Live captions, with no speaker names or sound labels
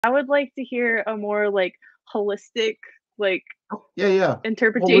I would like to hear a more like holistic, like Yeah, yeah.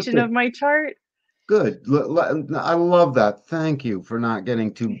 interpretation Holistic. of my chart. Good. I love that. Thank you for not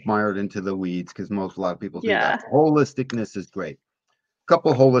getting too mired into the weeds, because a lot of people do that. Yeah. Holisticness is great.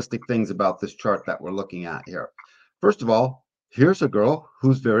 Couple holistic things about this chart that we're looking at here. First of all, here's a girl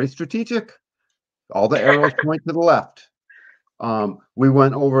who's very strategic. All the arrows point to the left. We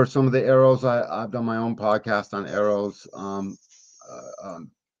went over some of the arrows. I've done my own podcast on arrows.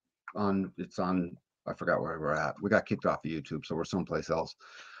 It's on. I forgot where we're at. We got kicked off of YouTube, so we're someplace else.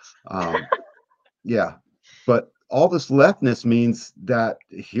 Yeah, but all this leftness means that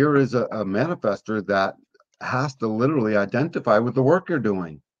here is a manifestor that has to literally identify with the work you're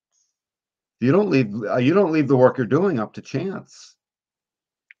doing. You don't leave the work you're doing up to chance.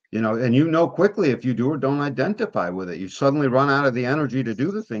 And quickly if you do or don't identify with it. You suddenly run out of the energy to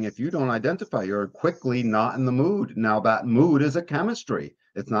do the thing. If you don't identify, you're quickly not in the mood. Now that mood is a chemistry.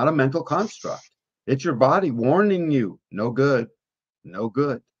 It's not a mental construct. It's your body warning you, no good, no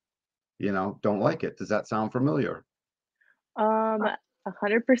good. Don't like it. Does that sound familiar?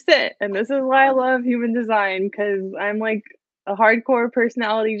 100%. And this is why I love human design, because I'm like a hardcore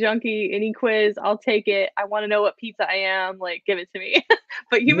personality junkie. Any quiz, I'll take it. I want to know what pizza I am. Like, give it to me.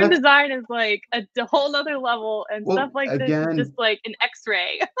 But human Next, design is like a whole nother level, and stuff well, like this is just again, like an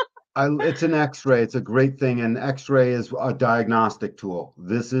X-ray. it's an X-ray. It's a great thing. And X-ray is a diagnostic tool.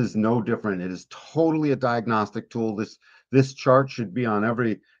 This is no different. It is totally a diagnostic tool. This chart should be on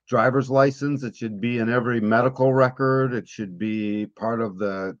every driver's license. It should be in every medical record. It should be part of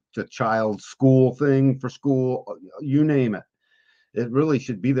the child's school thing for school. You name it. It really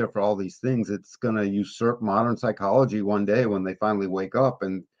should be there for all these things. It's going to usurp modern psychology one day when they finally wake up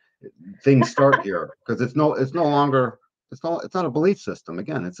and things start here, because it's no longer, it's not a belief system.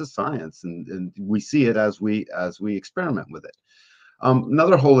 Again, it's a science, and we see it as we experiment with it.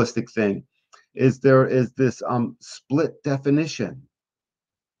 Another holistic thing is there is this split definition.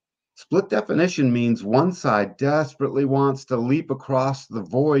 Split definition means one side desperately wants to leap across the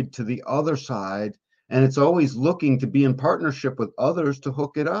void to the other side, and it's always looking to be in partnership with others to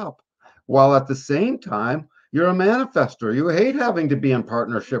hook it up. While at the same time, you're a manifestor. You hate having to be in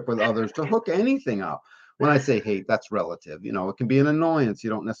partnership with others to hook anything up. When I say hate, that's relative. It can be an annoyance. You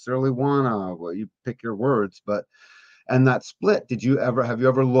don't necessarily want to, well, you pick your words, and that split, have you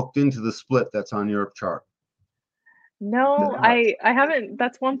ever looked into the split that's on your chart? No, Yeah. I haven't.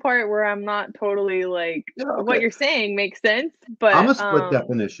 That's one part where I'm not totally like, Yeah, what okay. you're saying makes sense, I'm but a split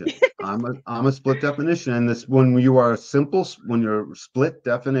definition. I'm a split definition, and this when you are when you're split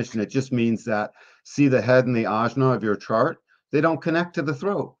definition, it just means that, see the head and the ajna of your chart, they don't connect to the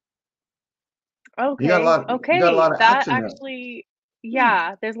throat. okay, You got a okay, lot of that action there. actually, Yeah.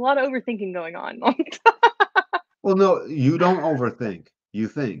 yeah, there's a lot of overthinking going on. Well, no, you don't overthink. You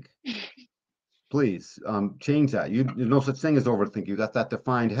think. Please change that. There's no such thing as overthink. You got that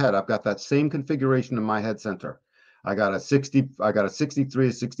defined head. I've got that same configuration in my head center. I got a 63,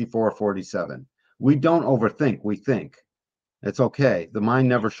 a 64, a 47. We don't overthink. We think. It's okay. The mind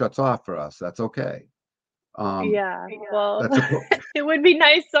never shuts off for us. That's okay. Yeah, well, That's a it would be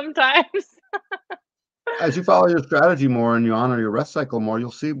nice sometimes. As you follow your strategy more and you honor your rest cycle more,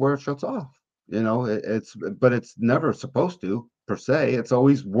 you'll see where it shuts off. But it's never supposed to per se. It's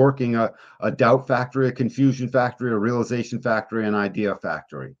always working a doubt factory, a confusion factory, a realization factory, an idea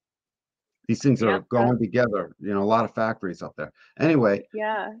factory. These things are Yep, going together. A lot of factories up there. Anyway,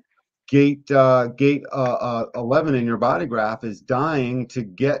 yeah. gate 11 in your body graph is dying to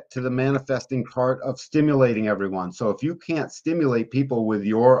get to the manifesting part of stimulating everyone. So if you can't stimulate people with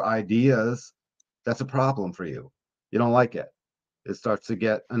your ideas, that's a problem for you. You don't like it. It starts to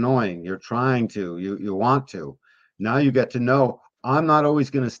get annoying. You're trying to, you want to. Now you get to know, I'm not always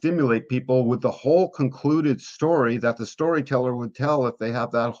going to stimulate people with the whole concluded story that the storyteller would tell if they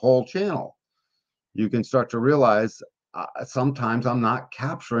have that whole channel. You can start to realize sometimes I'm not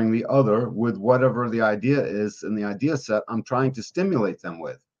capturing the other with whatever the idea is in the idea set I'm trying to stimulate them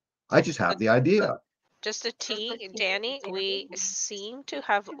with. I just have the idea. Just a T, Danny, we seem to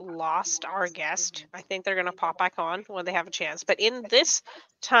have lost our guest. I think they're going to pop back on when they have a chance. But in this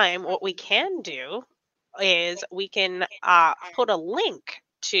time, what we can do is we can put a link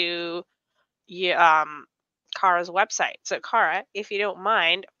to Kara's website. So, Kara, if you don't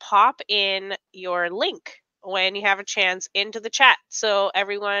mind, pop in your link when you have a chance into the chat so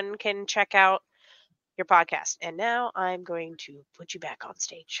everyone can check out your podcast. And now I'm going to put you back on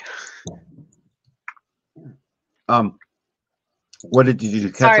stage. What did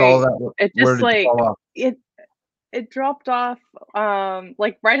you catch all Sorry, of that? it Where just did you like fall off? it it dropped off,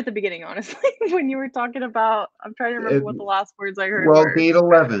 like, right at the beginning, honestly, when you were talking about I'm trying to remember It, what the last words I heard well, were. gate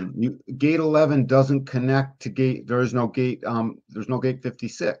 11, gate 11 doesn't connect to gate. There's no gate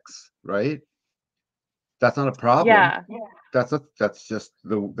 56, right? That's not a problem. Yeah. That's just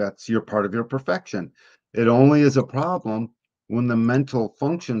that's your part of your perfection. It only is a problem when the mental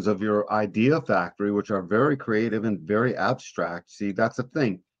functions of your idea factory, which are very creative and very abstract. See, that's the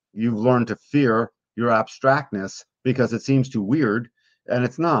thing. You've learned to fear your abstractness because it seems too weird, and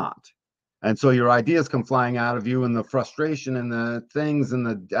it's not. And so your ideas come flying out of you, and the frustration and the things and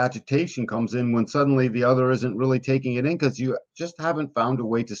the agitation comes in when suddenly the other isn't really taking it in because you just haven't found a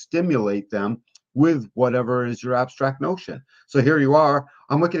way to stimulate them with whatever is your abstract notion. So here you are.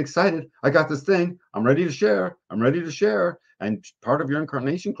 I'm wicked excited. I got this thing. I'm ready to share. I'm ready to share. And part of your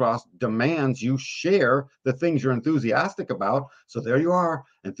incarnation cross demands you share the things you're enthusiastic about. So there you are,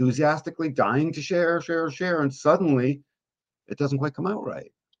 enthusiastically dying to share, share, share. And suddenly it doesn't quite come out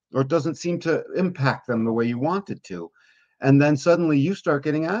right, or it doesn't seem to impact them the way you want it to. And then suddenly you start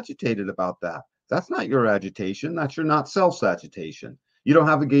getting agitated about that. That's not your agitation. That's your not self's agitation. You don't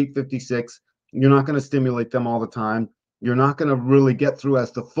have a gate 56. You're not going to stimulate them all the time. You're not going to really get through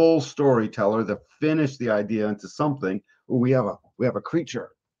as the full storyteller to finish the idea into something. Ooh, we have a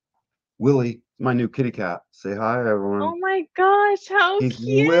creature. Willie, my new kitty cat. Say hi, everyone. Oh my gosh, how He's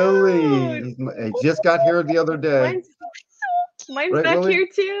Willie. cute! He just got here the other day. Mine's mine's Right, back Willie? here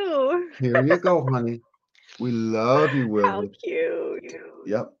too. Here you go, honey. We love you, How Willie. cute.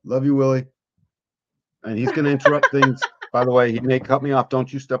 Yep, love you, Willie. And he's going to interrupt things. By the way, he may cut me off.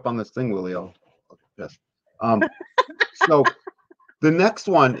 Don't you step on this thing, Willie. Yes. So the next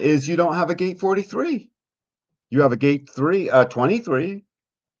one is you don't have a gate 43. You have a gate 23,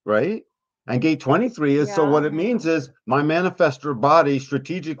 right? And gate 23 is, so what Yeah. it means is my manifestor body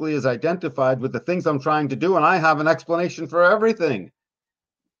strategically is identified with the things I'm trying to do, and I have an explanation for everything.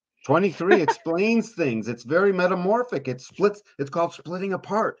 23 explains things. It's very metamorphic. It splits. It's called splitting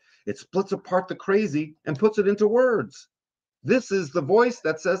apart. It splits apart the crazy and puts it into words. This is the voice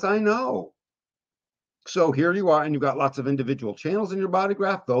that says, I know. So here you are, and you've got lots of individual channels in your body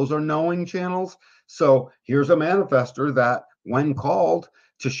graph. Those are knowing channels. So here's a manifestor that, when called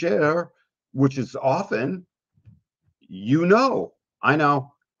to share, which is often, I know, I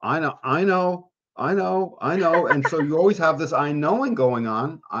know, I know, I know, I know. And so you always have this I knowing going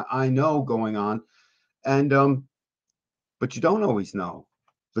on, I know going on. And but you don't always know.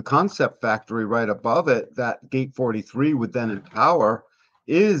 The concept factory right above it, that gate 43 would then empower,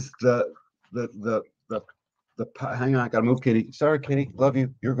 is the hang on, I gotta move, Kitty. Sorry, Kitty, love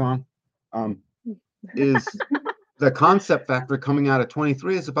you. You're gone. Is the concept factory coming out of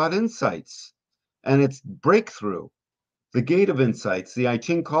 23 is about insights, and it's breakthrough. The gate of insights. The I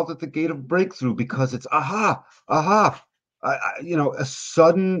Ching called it the gate of breakthrough because it's aha, a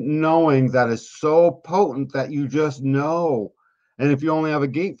sudden knowing that is so potent that you just know. And if you only have a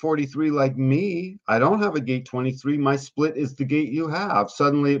gate 43 like me, I don't have a gate 23. My split is the gate you have.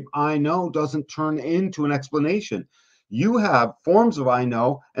 Suddenly, I know doesn't turn into an explanation. You have forms of I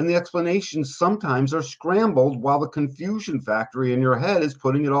know, and the explanations sometimes are scrambled while the confusion factory in your head is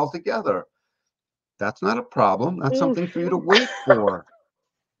putting it all together. That's not a problem. That's Oof. something for you to wait for.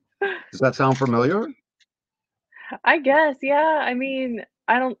 Does that sound familiar? I guess, yeah. I mean,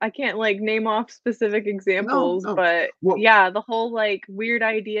 I can't like name off specific No, examples, no. but Well, yeah, the whole like weird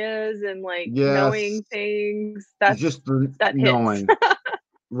ideas and like yes, knowing things, it's just the that hits. knowing.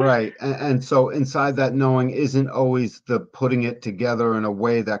 Right. And so inside that knowing isn't always the putting it together in a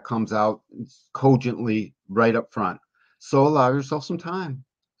way that comes out cogently right up front. So allow yourself some time.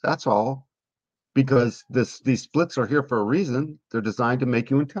 That's all. Because these splits are here for a reason. They're designed to make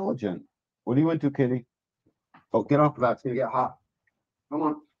you intelligent. What are you into, Kitty? Oh, get off of that. It's gonna get hot. Come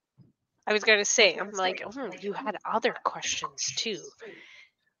on. I was going to say, I'm like, you had other questions too.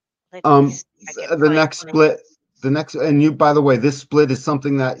 Let me see if I can The find next one. split, and you, by the way, this split is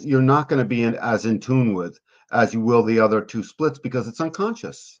something that you're not going to be as in tune with as you will the other two splits because it's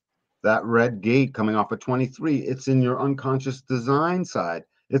unconscious. That red gate coming off of 23, it's in your unconscious design side.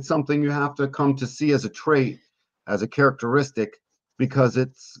 It's something you have to come to see as a trait, as a characteristic, because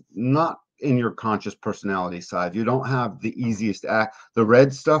it's not in your conscious personality side. You don't have the easiest the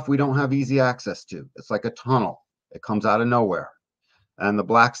red stuff we don't have easy access to. It's like a tunnel. It comes out of nowhere. And the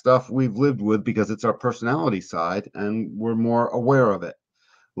black stuff we've lived with because it's our personality side and we're more aware of it.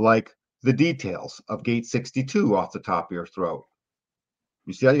 Like the details of gate 62 off the top of your throat.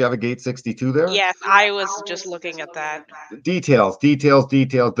 You see how you have a gate 62 there? Yes, I was just looking at that. Details.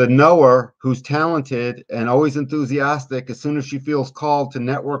 The knower who's talented and always enthusiastic, as soon as she feels called to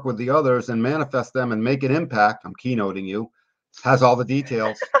network with the others and manifest them and make an impact, I'm keynoting you, has all the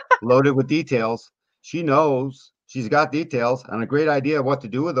details, loaded with details. She knows she's got details and a great idea of what to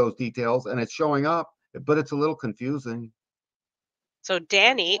do with those details, and it's showing up, but it's a little confusing. So,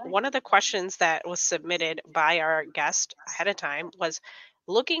 Danny, one of the questions that was submitted by our guest ahead of time was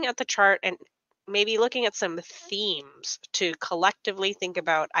looking at the chart and maybe looking at some themes to collectively think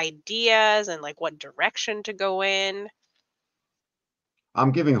about ideas and like what direction to go in.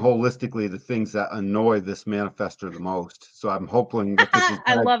 I'm giving holistically the things that annoy this manifestor the most. So I'm hoping that this is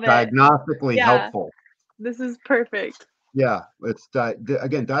I love it. diagnostically Yeah, helpful. this is perfect. Yeah, it's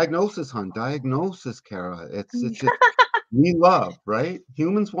again, diagnosis, hon. Diagnosis, Kara. It's just we love, right?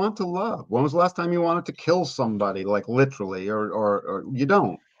 Humans want to love. When was the last time you wanted to kill somebody, like literally, or you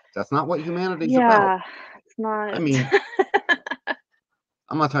don't? That's not what humanity's about. Yeah, it's not. I mean,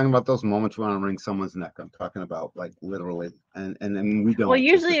 I'm not talking about those moments you want to wring someone's neck. I'm talking about like literally, and then we don't. Well,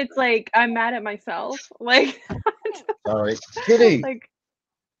 usually it's like I'm mad at myself. Like, Sorry, Kitty. like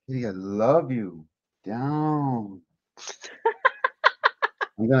Kitty, I love you. Down.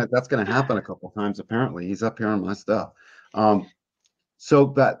 That's gonna happen a couple times apparently. He's up here on my stuff.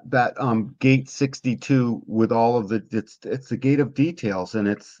 So that gate 62 with all of it's the gate of details, and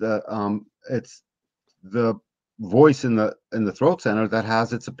it's the voice in the throat center that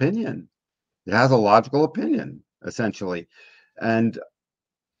has its opinion. It has a logical opinion essentially,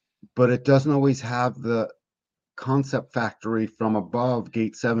 but it doesn't always have the concept factory from above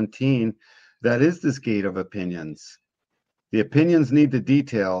gate 17 that is this gate of opinions. The opinions need the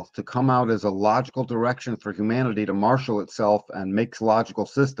detail to come out as a logical direction for humanity to marshal itself and make logical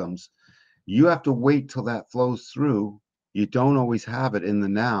systems. You have to wait till that flows through. You don't always have it in the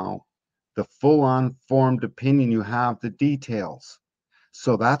now. The full-on formed opinion, you have the details.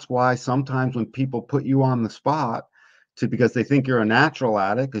 So that's why sometimes when people put you on the spot because they think you're a natural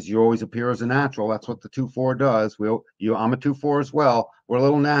at it, because you always appear as a natural. That's what the 2-4 does. I'm a 2-4 as well. We're a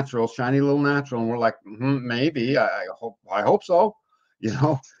little natural, shiny little natural, and we're like, maybe. I hope so. You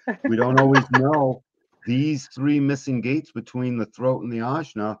know, we don't always know. These 3 missing gates between the throat and the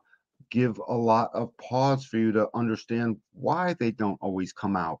ajna give a lot of pause for you to understand why they don't always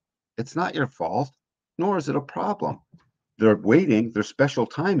come out. It's not your fault, nor is it a problem. They're waiting, they're special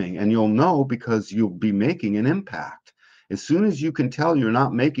timing, and you'll know because you'll be making an impact. As soon as you can tell you're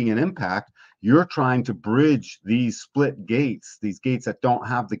not making an impact, you're trying to bridge these split gates, these gates that don't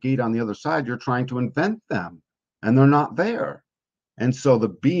have the gate on the other side. You're trying to invent them, and they're not there. And so the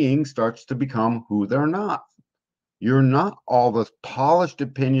being starts to become who they're not. You're not all the polished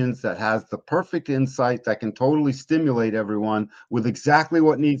opinions that has the perfect insight that can totally stimulate everyone with exactly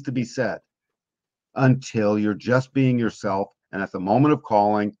what needs to be said, until you're just being yourself. And at the moment of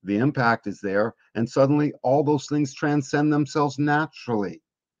calling, the impact is there. And suddenly all those things transcend themselves naturally.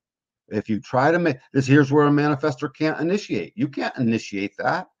 If you try to make this, here's where a manifestor can't initiate. You can't initiate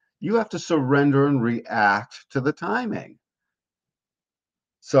that. You have to surrender and react to the timing.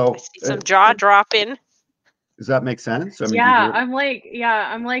 So I see some jaw dropping. Does that make sense? I mean,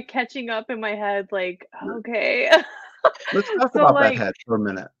 I'm like catching up in my head, like, okay. Let's talk So about that like, head for a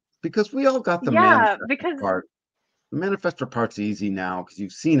minute, because we all got the yeah, manifestor because part. The manifestor part's easy now because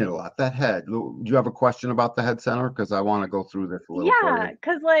you've seen it a lot. That head. Do you have a question about the head center? Because I want to go through this a little for you.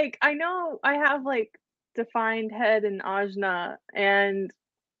 because like I know I have like defined head and ajna, and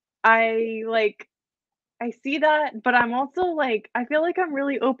I like I see that, but I'm also like I feel like I'm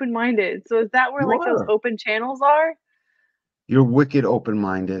really open-minded. So is that where You like those are. open channels are? You're wicked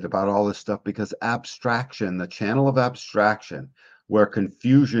open-minded about all this stuff because abstraction, the channel of abstraction, where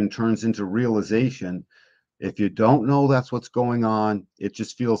confusion turns into realization. If you don't know that's what's going on, it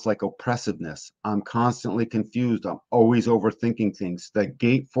just feels like oppressiveness. I'm constantly confused. I'm always overthinking things. The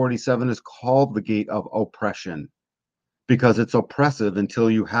gate 47 is called the gate of oppression because it's oppressive until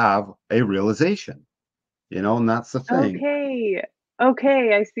you have a realization, and that's the thing. Okay.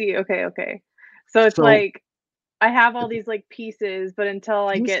 Okay, I see. Okay. So it's So like I have all these like pieces, but until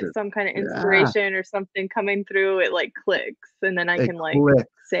I get pieces, some kind of yeah, inspiration or something coming through, it like clicks and then I it can like clicks.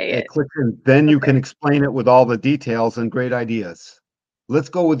 say It it. clicks, and then you can Okay. explain it with all the details and great ideas. Let's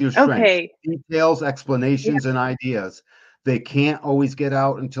go with your strengths. Okay. Details, Yeah. explanations, and ideas. They can't always get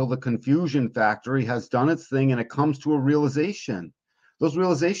out until the confusion factory has done its thing and it comes to a realization. Those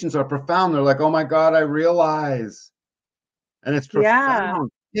realizations are profound. They're like, oh my God, I realize. And it's Yeah.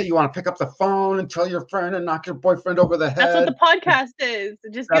 profound. Yeah, you want to pick up the phone and tell your friend and knock your boyfriend over the That's what head. the podcast is.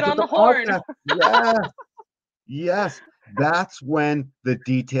 Just get That's on what the the horn. podcast. Yes. Yes. That's when the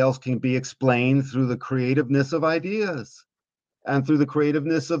details can be explained through the creativeness of ideas and through the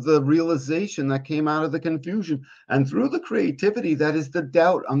creativeness of the realization that came out of the confusion and through the creativity that is the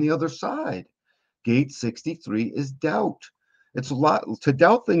doubt on the other side. Gate 63 is doubt. It's a lot to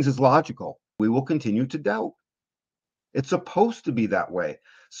doubt things is logical. We will continue to doubt. It's supposed to be that way.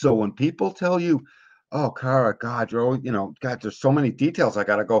 So when people tell you, oh, Kara, God, you're always, God, there's so many details I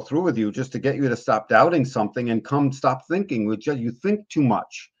got to go through with you just to get you to stop doubting something and come stop thinking. You think too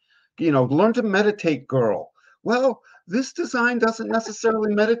much. Learn to meditate, girl. Well, this design doesn't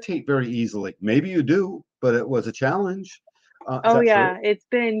necessarily meditate very easily. Maybe you do, but it was a challenge. Is Oh that true? yeah, it's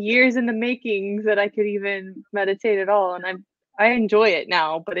been years in the makings that I could even meditate at all, and I enjoy it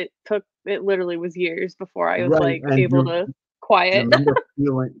now, but it literally was years before I was Right. like And able to do you quiet.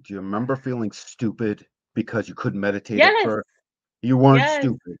 remember feeling stupid because you couldn't meditate at Yes. first? You weren't Yes.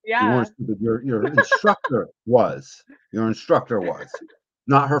 stupid. You weren't Yeah. stupid. Your instructor was. Your instructor was.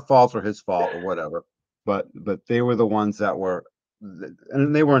 Not her fault or his fault or whatever. But they were the ones that were,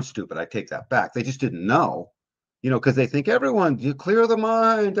 and they weren't stupid. I take that back. They just didn't know, because they think everyone, you clear the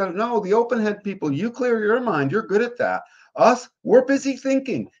mind. No, the open head people, you clear your mind. You're good at that. Us, we're busy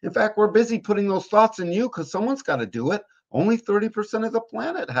thinking. In fact, we're busy putting those thoughts in you because someone's got to do it. Only 30% of the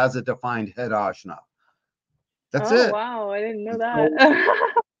planet has a defined head ajna. That's Oh, it. wow, I didn't know that. So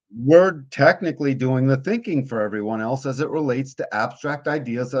we're technically doing the thinking for everyone else as it relates to abstract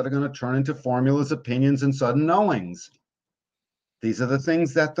ideas that are going to turn into formulas, opinions, and sudden knowings. These are the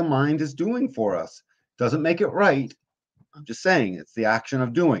things that the mind is doing for us. Doesn't make it right. I'm just saying it's the action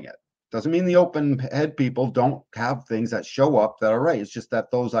of doing it. Doesn't mean the open head people don't have things that show up that are right. It's just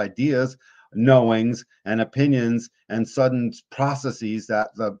that those ideas, knowings, and opinions and sudden processes that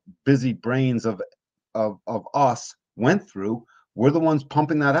the busy brains of us went through, we're the ones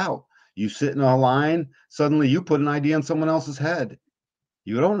pumping that out. You sit in a line, suddenly you put an idea in someone else's head.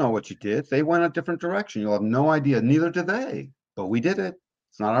 You don't know what you did. They went a different direction. You'll have no idea. Neither do they. But we did it.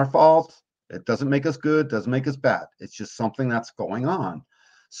 It's not our fault. It doesn't make us good, doesn't make us bad. It's just something that's going on.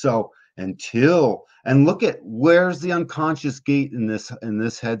 So and look at where's the unconscious gate in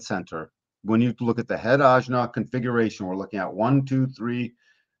this head center. When you look at the head ajna configuration, we're looking at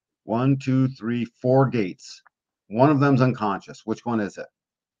 4 gates. One of them's unconscious. Which one is it?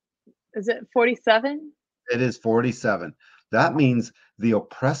 Is it 47? It is 47. That means the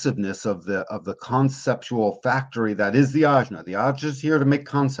oppressiveness of the conceptual factory that is the ajna. The ajna is here to make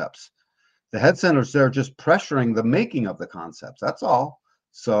concepts. The head centers there just pressuring the making of the concepts. That's all.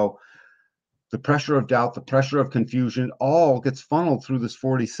 So the pressure of doubt, the pressure of confusion, all gets funneled through this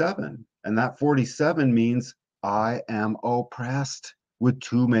 47. And that 47 means I am oppressed with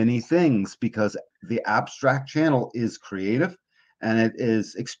too many things because the abstract channel is creative and it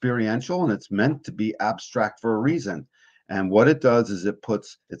is experiential and it's meant to be abstract for a reason. And what it does is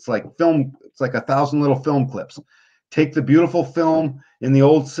it's like film, it's like 1,000 little film clips. Take the beautiful film in the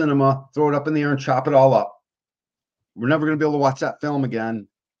old cinema, throw it up in the air and chop it all up. We're never going to be able to watch that film again.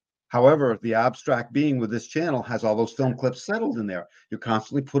 However, the abstract being with this channel has all those film clips settled in there. You're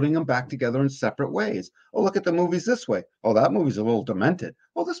constantly putting them back together in separate ways. Oh, look at the movies this way. Oh, that movie's a little demented.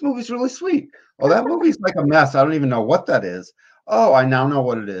 Oh, this movie's really sweet. Oh, that movie's like a mess. I don't even know what that is. Oh, I now know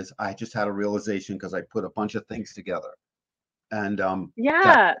what it is. I just had a realization because I put a bunch of things together. And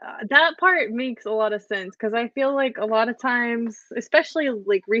Yeah, that part makes a lot of sense because I feel like a lot of times, especially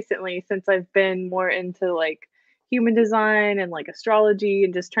like recently, since I've been more into like human design and like astrology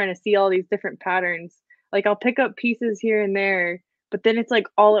and just trying to see all these different patterns, like I'll pick up pieces here and there, but then it's like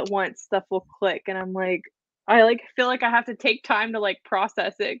all at once stuff will click and I'm like, I like feel like I have to take time to like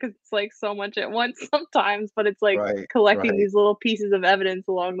process it because it's like so much at once sometimes, but it's like right, collecting right. these little pieces of evidence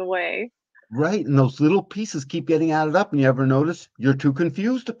along the way. Right. And those little pieces keep getting added up. And you ever notice you're too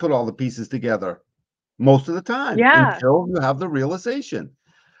confused to put all the pieces together most of the time Yeah. until you have the realization.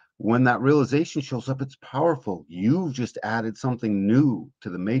 When that realization shows up, it's powerful. You've just added something new to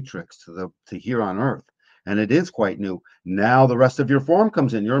the matrix, to here on earth. And it is quite new. Now the rest of your form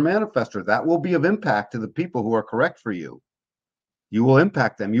comes in. You're a manifestor. That will be of impact to the people who are correct for you. You will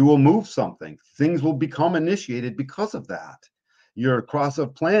impact them. You will move something. Things will become initiated because of that. Your cross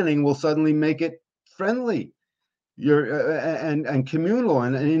of planning will suddenly make it friendly. Your and communal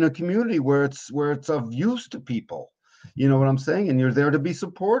and in a community where it's of use to people. You know what I'm saying? And you're there to be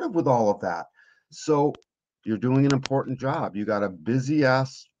supportive with all of that. So you're doing an important job. You got a busy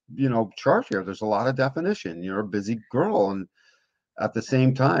ass, chart here. There's a lot of definition. You're a busy girl, and at the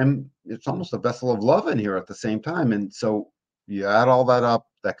same time, it's almost a vessel of love in here at the same time. And so you add all that up,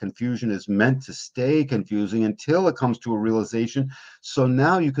 that confusion is meant to stay confusing until it comes to a realization. So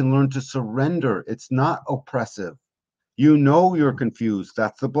now you can learn to surrender. It's not oppressive. You know you're confused.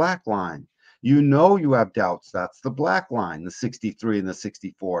 That's the black line. You know you have doubts. That's the black line, the 63 and the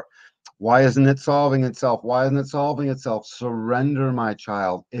 64. Why isn't it solving itself? Why isn't it solving itself? Surrender, my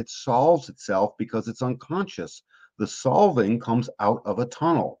child. It solves itself because it's unconscious. The solving comes out of a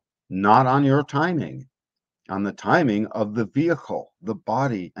tunnel, not on your timing, on the timing of the vehicle, the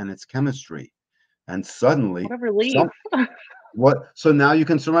body, and its chemistry. And suddenly, What a relief. so now you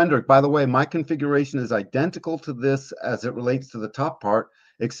can surrender. By the way, my configuration is identical to this as it relates to the top part,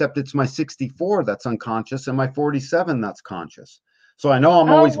 except it's my 64 that's unconscious and my 47 that's conscious. So I know I'm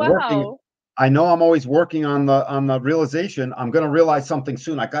Oh, always working. wow. I know I'm always working on the realization. I'm going to realize something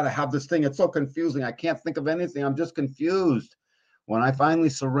soon. I got to have this thing. It's so confusing. I can't think of anything. I'm just confused. When I finally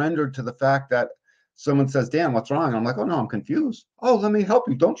surrendered to the fact that someone says, Dan, what's wrong? I'm like, oh no, I'm confused. Oh, let me help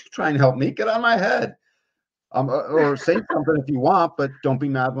you. Don't you try and help me. Get out of my head. Or say something if you want, but don't be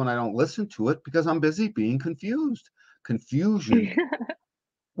mad when I don't listen to it because I'm busy being confused. Confusion.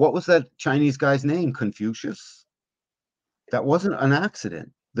 What was that Chinese guy's name? Confucius? That wasn't an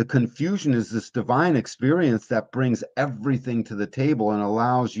accident. The confusion is this divine experience that brings everything to the table and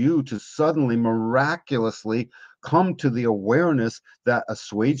allows you to suddenly miraculously come to the awareness that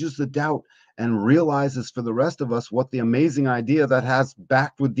assuages the doubt and realizes for the rest of us what the amazing idea that has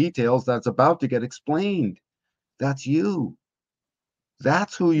backed with details that's about to get explained. That's you.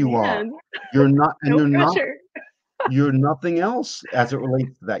 That's who you are. Man, You're not, and no pressure. you're nothing else as it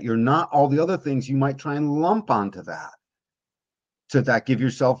relates to that. You're not all the other things you might try and lump onto that. To that, give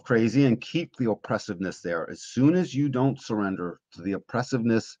yourself crazy and keep the oppressiveness there. As soon as you don't surrender to the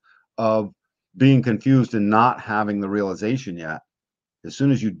oppressiveness of being confused and not having the realization yet, as soon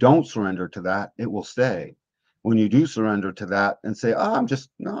as you don't surrender to that, it will stay. When you do surrender to that and say, oh, I'm just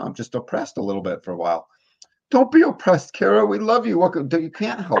oppressed a little bit for a while. Don't be oppressed, Kara. We love you. You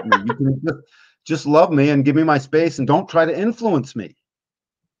can't help me. You can just love me and give me my space and don't try to influence me.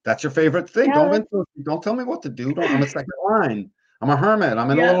 That's your favorite thing. Yeah, Don't influence me. Don't tell me what to do. I'm a second line. I'm a hermit.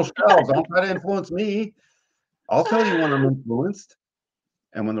 I'm in a yeah. little shell. Don't try to influence me. I'll tell you when I'm influenced.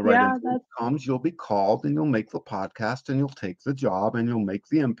 And when the right Yeah, influence comes, you'll be called and you'll make the podcast and you'll take the job and you'll make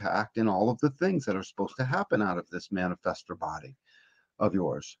the impact in all of the things that are supposed to happen out of this manifestor body of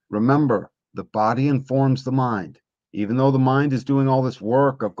yours. Remember, the body informs the mind. Even though the mind is doing all this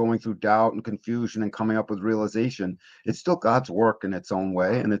work of going through doubt and confusion and coming up with realization, it's still God's work in its own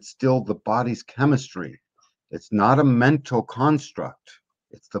way, and it's still the body's chemistry. It's not a mental construct.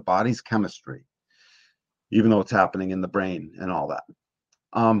 It's the body's chemistry, even though it's happening in the brain and all that.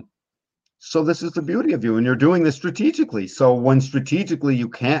 So this is the beauty of you, and you're doing this strategically. So when strategically you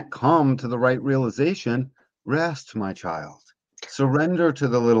can't come to the right realization, rest, my child. Surrender to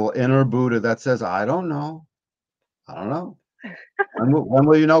the little inner Buddha that says, I don't know. I don't know. When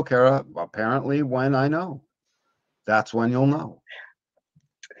will you know, Kara? Apparently when I know. That's when you'll know.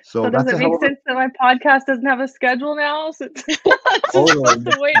 So does that's it a hell make of a sense that my podcast doesn't have a schedule now? Since I'm supposed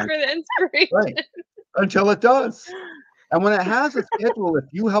to wait for the inspiration. Right. Until it does. And when it has a schedule, if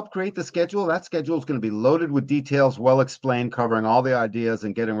you help create the schedule, that schedule is going to be loaded with details, well explained, covering all the ideas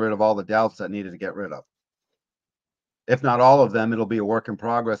and getting rid of all the doubts that needed to get rid of. If not all of them, it'll be a work in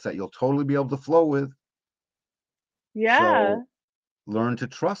progress that you'll totally be able to flow with. Yeah. So learn to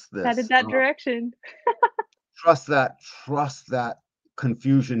trust this. Headed that direction. Trust that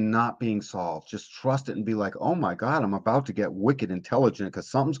confusion not being solved. Just trust it and be like, oh my God, I'm about to get wicked intelligent because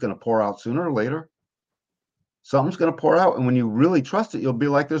something's going to pour out sooner or later. Something's going to pour out. And when you really trust it, you'll be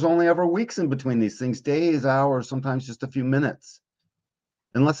like, there's only ever weeks in between these things, days, hours, sometimes just a few minutes.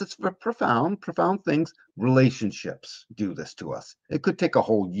 Unless it's for profound things, relationships do this to us. It could take a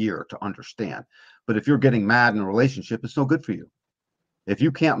whole year to understand. But if you're getting mad in a relationship, it's no good for you. If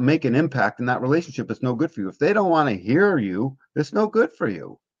you can't make an impact in that relationship, it's no good for you. If they don't want to hear you, it's no good for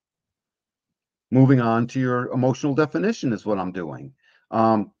you. Moving on to your emotional definition is what I'm doing.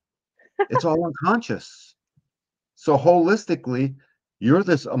 It's all unconscious. So holistically, you're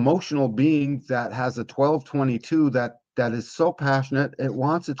this emotional being that has a 1222 that is so passionate. It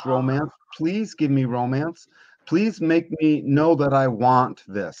wants its romance. Please give me romance. Please make me know that I want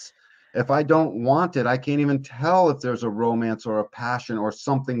this. If I don't want it, I can't even tell if there's a romance or a passion or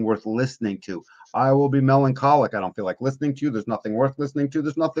something worth listening to. I will be melancholic. I don't feel like listening to you. There's nothing worth listening to.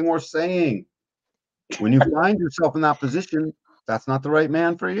 There's nothing worth saying. When you find yourself in that position, that's not the right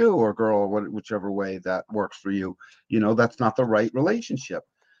man for you or girl, or whichever way that works for you. That's not the right relationship.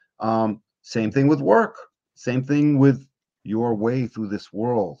 Same thing with work. Same thing with your way through this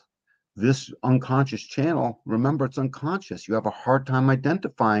world. This unconscious channel, remember, it's unconscious. You have a hard time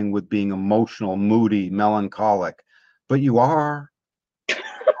identifying with being emotional, moody, melancholic, but you are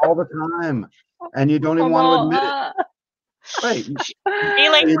all the time. And you don't even want to admit it. Right.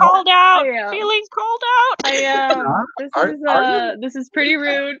 Feeling You know, called out. I am. Feeling called out. I am. This is pretty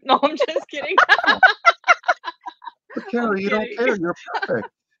rude. No, I'm just kidding. But Carol, you don't kidding. care. You're perfect.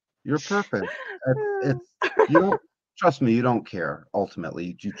 You're perfect. It's you don't trust me. You don't care.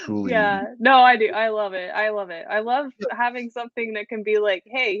 Ultimately, you truly. Yeah. No, I do. I love it. I love it. I love having something that can be like,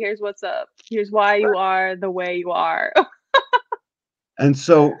 hey, here's what's up. Here's why you are the way you are. And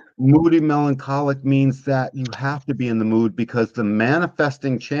so moody melancholic means that you have to be in the mood because the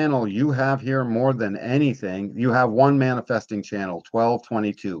manifesting channel you have here more than anything, you have one manifesting channel,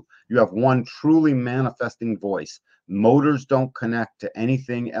 1222. You have one truly manifesting voice. Motors don't connect to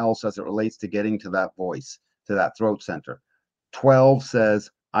anything else as it relates to getting to that voice, to that throat center. 12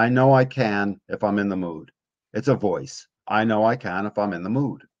 says, I know I can if I'm in the mood. It's a voice. I know I can if I'm in the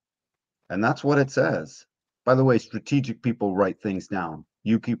mood. And that's what it says. By the way, strategic people write things down.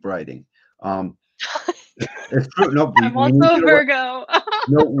 You keep writing. It's true. No, I'm we need also you to Virgo.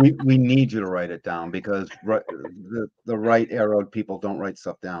 no, we need you to write it down because the right arrowed people don't write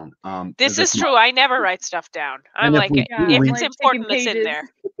stuff down. This is true. I never write stuff down. I'm And if like, we Yeah, do, if I'm it's like important, taking it's in pages.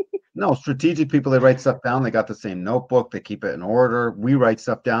 there. no, strategic people, they write stuff down. They got the same notebook. They keep it in order. We write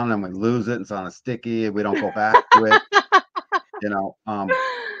stuff down and we lose it. It's on a sticky. We don't go back to it. You know.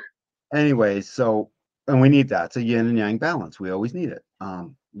 Anyway, so and we need that. It's a yin and yang balance. We always need it.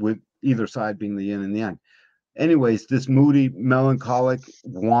 With either side being the yin and the yang. Anyways, this moody, melancholic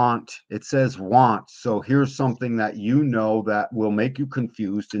want, it says want. So here's something that you know that will make you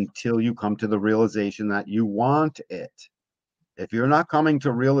confused until you come to the realization that you want it. If you're not coming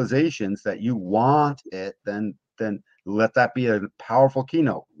to realizations that you want it, then let that be a powerful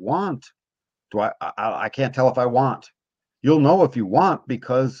keynote. Want. I can't tell if I want. You'll know if you want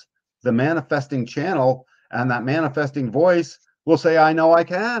because the manifesting channel and that manifesting voice will say, I know I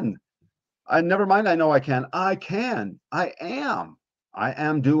can. Never mind. I know I can. I can. I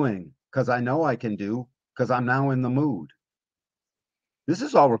am doing because I know I can do because I'm now in the mood. This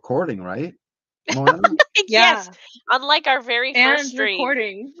is all recording, right? Moana? Yes. Unlike our very first And stream,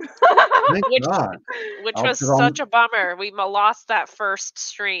 recording. Thank God. which I'll was put on- such a bummer. We lost that first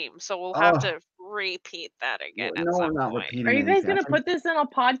stream, so we'll have Oh. to repeat that again No, at we're some not point. repeating Are you guys anything. gonna put this in a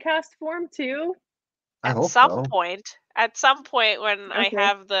podcast form too? I At hope some so. point, when I Okay.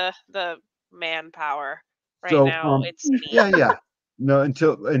 have the manpower. Right So, now, it's me. yeah. No,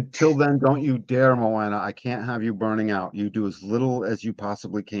 until then, don't you dare, Moana. I can't have you burning out. You do as little as you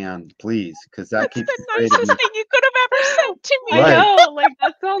possibly can, please, because that That's keeps the the creative. nicest thing you could have ever said to me. I Right. know, like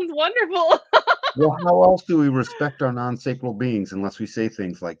that sounds wonderful. Well, how else do we respect our non-sacral beings unless we say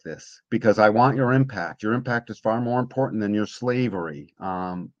things like this? Because I want your impact. Your impact is far more important than your slavery.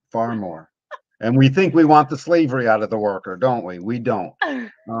 Far more. And we think we want the slavery out of the worker, don't we? We don't.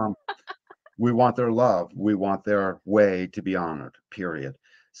 We want their love. We want their way to be honored, period.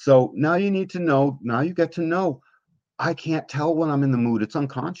 So now you need to know, now you get to know, I can't tell when I'm in the mood. It's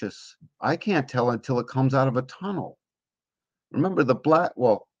unconscious. I can't tell until it comes out of a tunnel. Remember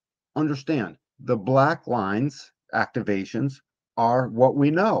understand the black lines activations are what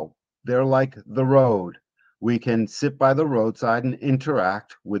we know. They're like the road. We can sit by the roadside and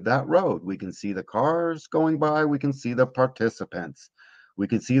interact with that road. We can see the cars going by. We can see the participants. We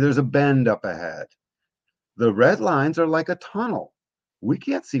can see there's a bend up ahead. The red lines are like a tunnel. We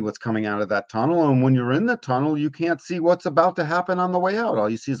can't see what's coming out of that tunnel. And when you're in the tunnel, you can't see what's about to happen on the way out. All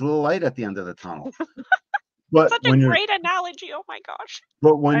you see is a little light at the end of the tunnel. But Such a great analogy. Oh my gosh.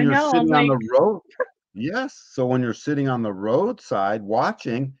 But when I you're know, sitting I'm on the like- road, yes. So when you're sitting on the roadside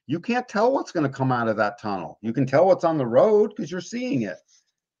watching, you can't tell what's going to come out of that tunnel. You can tell what's on the road because you're seeing it.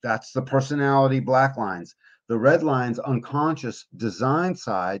 That's the personality black lines. The red lines, unconscious design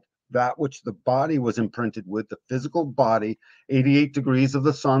side, that which the body was imprinted with, the physical body, 88 degrees of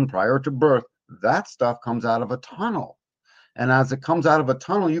the sun prior to birth, that stuff comes out of a tunnel. And as it comes out of a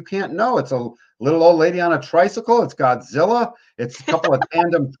tunnel, you can't know. It's a little old lady on a tricycle. It's Godzilla. It's a couple of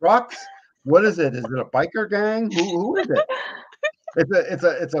tandem trucks. What is it? Is it a biker gang? Who is it?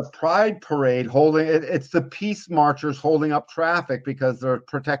 It's a pride parade holding it. It's the peace marchers holding up traffic because they're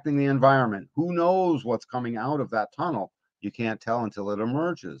protecting the environment. Who knows what's coming out of that tunnel? You can't tell until it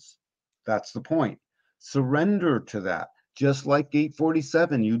emerges. That's the point. Surrender to that. Just like gate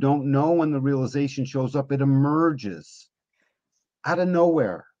 47, you don't know when the realization shows up. It emerges out of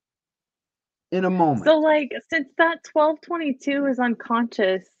nowhere in a moment. So like since that 1222 is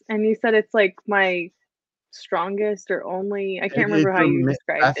unconscious and you said it's like my strongest or only, I can't remember how you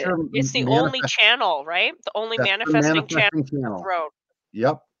described it. It's the only channel, right? The only manifesting channel. Road.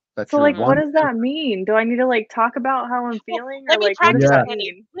 Yep. So like what does that mean? Do I need to like talk about how I'm feeling or like what does that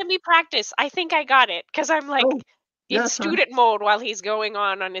mean? Let me practice. I think I got it because I'm like in Yeah, sure. student mode while he's going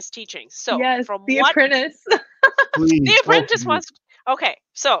on his teaching. So Yes, from the what apprentice. Please, the both apprentice of you. wants. Okay,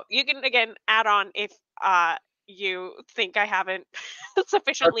 so you can again add on if you think I haven't Start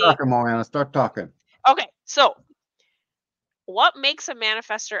sufficiently. talking, Moana. Start talking. Okay, so what makes a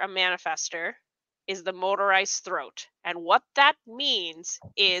manifestor is the motorized throat. And what that means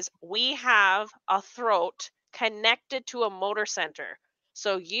is we have a throat connected to a motor center.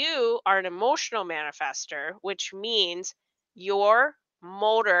 So you are an emotional manifestor, which means your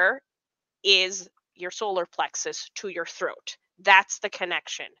motor is your solar plexus to your throat. That's the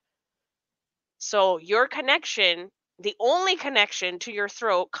connection. So your connection, the only connection to your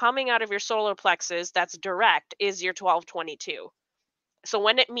throat coming out of your solar plexus that's direct is your 1222. So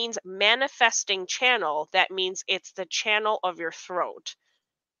when it means manifesting channel, that means it's the channel of your throat.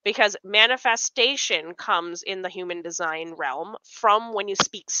 Because manifestation comes in the human design realm from when you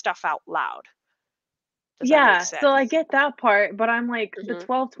speak stuff out loud. Does that make Yeah, sense? so I get that part, but I'm like, the hmm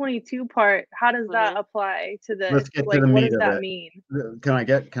 1222 part, how does that hmm apply to this? Let's get to Like, the what meat does of that it. mean?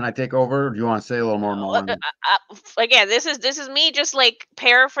 Can I take over? Or do you want to say a little more, Moana? Again, this is me just like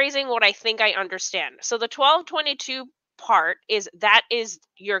paraphrasing what I think I understand. So the 1222 part is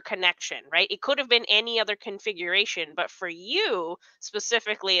your connection, right? It could have been any other configuration, but for you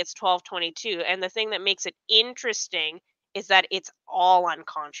specifically it's 1222, and the thing that makes it interesting is that it's all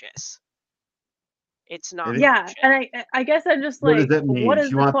unconscious. It's not It, Yeah, conscious. and I guess I'm just what does like, that what mean? is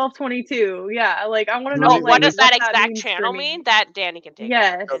She the wants. 1222? Yeah, like, I wanna Let know, Oh, me. what Let like, me. does what that that exact means for channel mean? me. That Danny can take on.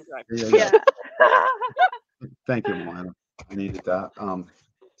 Yes. That's right. Yeah, yeah. Yeah. Thank you, Moana. I needed that.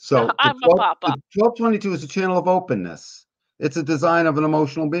 So the I'm a papa. 1222 is a channel of openness. It's a design of an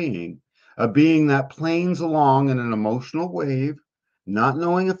emotional being, a being that planes along in an emotional wave, not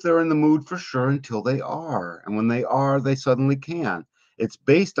knowing if they're in the mood for sure until they are. And when they are, they suddenly can. It's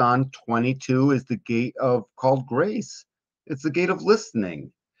based on 22 is the gate of called grace. It's the gate of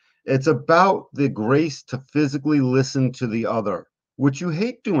listening. It's about the grace to physically listen to the other, which you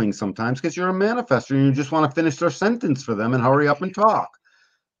hate doing sometimes because you're a manifestor and you just want to finish their sentence for them and hurry up and talk.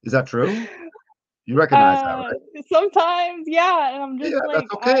 Is that true? You recognize that, Uh, right? Sometimes, yeah, and I'm Yeah, just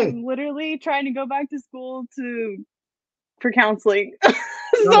that's like, okay. I'm literally trying to go back to school for counseling. So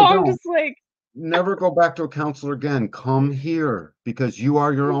No, I'm don't. just like, Never go back to a counselor again. Come here because you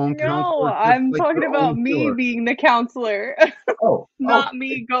are your own no, counselor, just I'm like talking your about own me healer. being the counselor, Oh, oh, not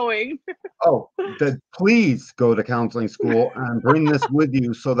me going. oh, then please go to counseling school and bring this with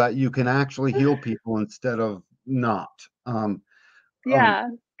you so that you can actually heal people instead of not. Um, um, Yeah,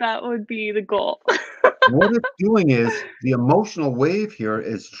 that would be the goal. what it's doing is the emotional wave here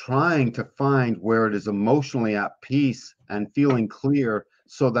is trying to find where it is emotionally at peace and feeling clear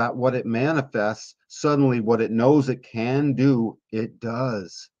so that what it manifests, suddenly what it knows it can do, it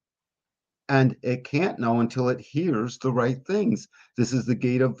does. And it can't know until it hears the right things. This is the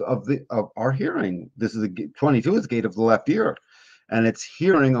gate of our hearing. This is 22 is the gate of the left ear. And it's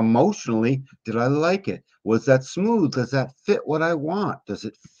hearing emotionally, did I like it? Was that smooth? Does that fit what I want? Does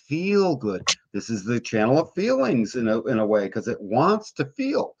it feel good? This is the channel of feelings in a way, because it wants to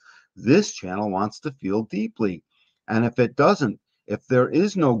feel. This channel wants to feel deeply. And if it doesn't, if there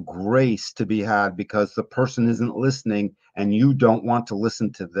is no grace to be had because the person isn't listening and you don't want to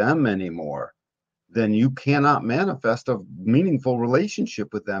listen to them anymore, then you cannot manifest a meaningful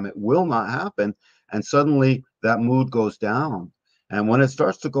relationship with them. It will not happen. And suddenly that mood goes down. And when it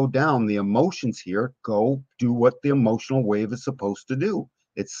starts to go down, the emotions here go do what the emotional wave is supposed to do.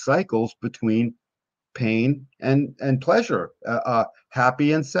 It cycles between pain and pleasure,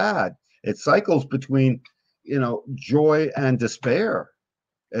 happy and sad. It cycles between, joy and despair.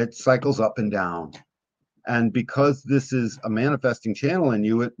 It cycles up and down. And because this is a manifesting channel in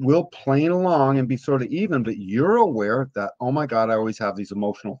you, it will plane along and be sort of even, but you're aware that, oh my God, I always have these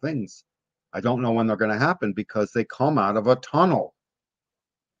emotional things. I don't know when they're going to happen because they come out of a tunnel.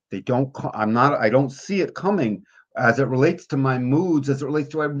 They don't, I don't see it coming as it relates to my moods, as it relates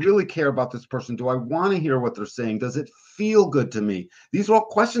to, I really care about this person. Do I want to hear what they're saying? Does it feel good to me? These are all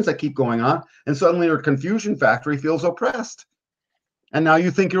questions that keep going on. And suddenly your confusion factory feels oppressed. And now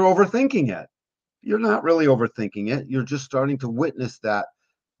you think you're overthinking it. You're not really overthinking it. You're just starting to witness that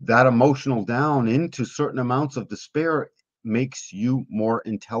emotional down into certain amounts of despair makes you more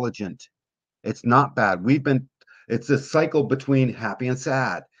intelligent. It's not bad. It's a cycle between happy and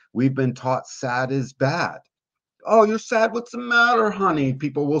sad. We've been taught sad is bad. Oh, you're sad. What's the matter, honey?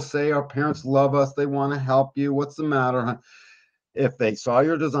 People will say our parents love us. They want to help you. What's the matter, honey? If they saw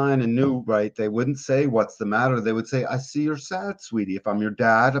your design and knew, right, they wouldn't say, what's the matter? They would say, I see you're sad, sweetie. If I'm your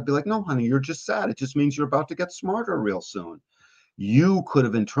dad, I'd be like, no, honey, you're just sad. It just means you're about to get smarter real soon. You could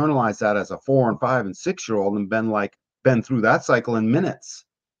have internalized that as a 4 and 5 and 6 year old and been like, been through that cycle in minutes.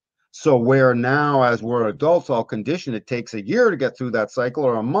 So where now, as we're adults, all conditioned, it takes a year to get through that cycle,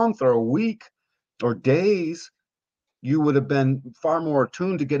 or a month, or a week, or days, you would have been far more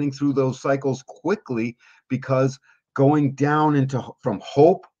attuned to getting through those cycles quickly, because going down into from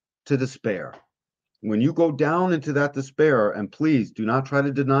hope to despair. When you go down into that despair, and please do not try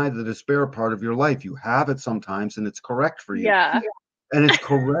to deny the despair part of your life. You have it sometimes, and it's correct for you. Yeah. And it's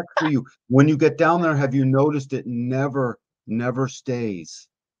correct for you. When you get down there, have you noticed it never stays?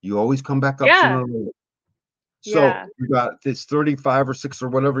 You always come back up Yeah. sooner or later. So Yeah. you got this 35 or 6 or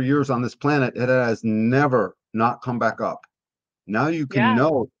whatever years on this planet, it has never not come back up. Now you can Yeah.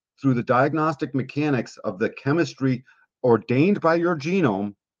 know through the diagnostic mechanics of the chemistry ordained by your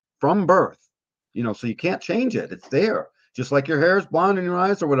genome from birth, you know, so you can't change it. It's there. Just like your hair is blonde and your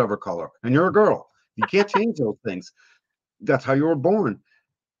eyes are whatever color, and you're a girl. You can't change those things. That's how you were born.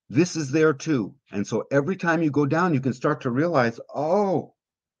 This is there too. And so every time you go down, you can start to realize, oh,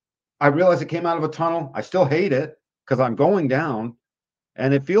 I realize it came out of a tunnel. I still hate it because I'm going down,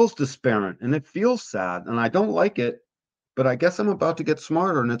 and it feels despairing and it feels sad and I don't like it, but I guess I'm about to get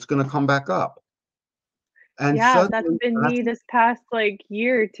smarter and it's going to come back up. And Yeah, that's suddenly, been me this past, like,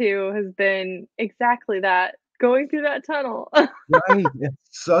 year or 2 has been exactly that, going through that tunnel. right. And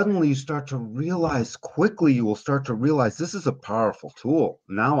suddenly you start to realize quickly, you will start to realize this is a powerful tool.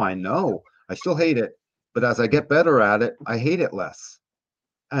 Now I know I still hate it, but as I get better at it, I hate it less.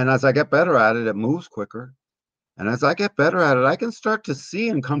 And as I get better at it, it moves quicker. And as I get better at it, I can start to see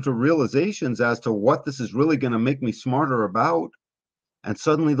and come to realizations as to what this is really going to make me smarter about. And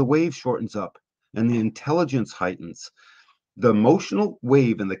suddenly the wave shortens up and the intelligence heightens. The emotional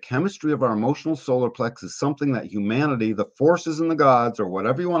wave and the chemistry of our emotional solar plex is something that humanity, the forces and the gods, or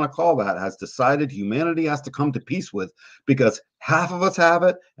whatever you want to call that, has decided humanity has to come to peace with, because half of us have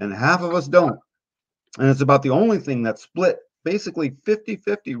it and half of us don't. And it's about the only thing that split basically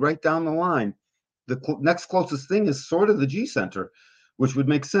 50-50 right down the line. The next closest thing is sort of the G center, which would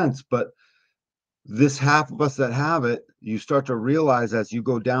make sense. But this half of us that have it, you start to realize as you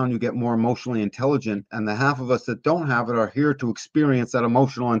go down, you get more emotionally intelligent. And the half of us that don't have it are here to experience that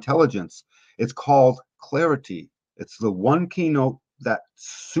emotional intelligence. It's called clarity. It's the one keynote that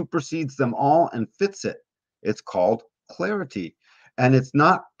supersedes them all and fits it. It's called clarity. And it's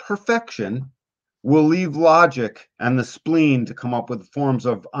not perfection. We'll leave logic and the spleen to come up with forms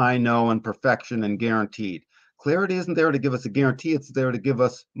of I know and perfection and guaranteed. Clarity isn't there to give us a guarantee. It's there to give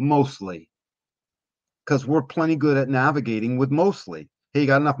us mostly, because we're plenty good at navigating with mostly. Hey, you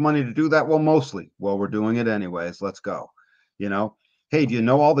got enough money to do that? Well, mostly. Well, we're doing it anyways. Let's go. You know, hey, do you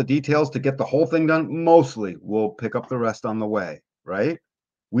know all the details to get the whole thing done? Mostly. We'll pick up the rest on the way, right?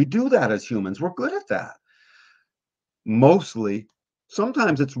 We do that as humans. We're good at that. Mostly.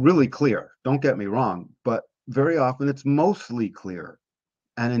 Sometimes it's really clear. Don't get me wrong, but very often it's mostly clear.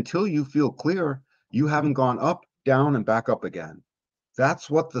 And until you feel clear, you haven't gone up, down, and back up again. That's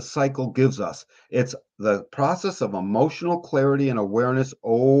what the cycle gives us. It's the process of emotional clarity and awareness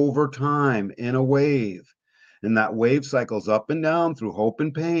over time in a wave. And that wave cycles up and down through hope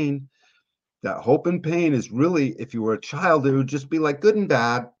and pain. That hope and pain is really, if you were a child, it would just be like good and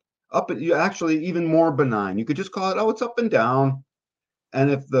bad. Up, you actually even more benign. You could just call it, oh, it's up and down. And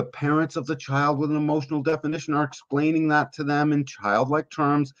if the parents of the child with an emotional definition are explaining that to them in childlike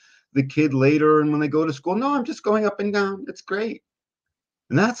terms, the kid later and when they go to school, no, I'm just going up and down. It's great.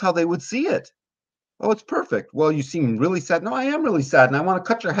 And that's how they would see it. Oh, it's perfect. Well, you seem really sad. No, I am really sad, and I want to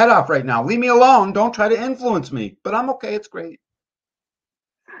cut your head off right now. Leave me alone. Don't try to influence me. But I'm okay. It's great.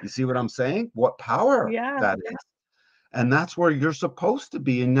 You see what I'm saying? What power Yeah. that is. And that's where you're supposed to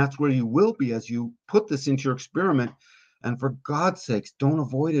be, and that's where you will be as you put this into your experiment. And for God's sakes, don't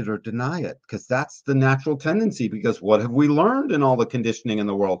avoid it or deny it, because that's the natural tendency. Because what have we learned in all the conditioning in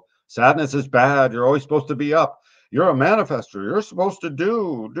the world? Sadness is bad. You're always supposed to be up. You're a manifestor. You're supposed to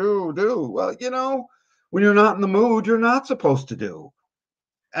do. Well, you know, when you're not in the mood, you're not supposed to do.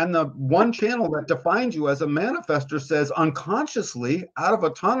 And the one channel that defines you as a manifestor says unconsciously, out of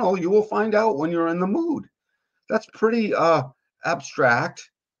a tunnel, you will find out when you're in the mood. That's pretty abstract,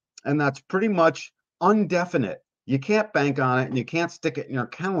 and that's pretty much undefinite. You can't bank on it and you can't stick it in your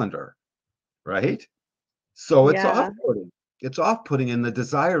calendar, right? So it's Yeah. off-putting. It's off-putting, and the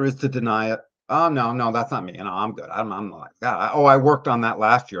desire is to deny it. Oh, no, that's not me. You know, I'm good. I'm like that. Oh, I worked on that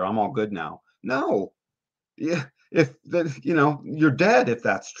last year. I'm all good now. No, yeah, if the, you know, you're dead if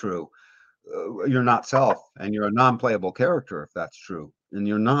that's true. You're not self, and you're a non-playable character if that's true. And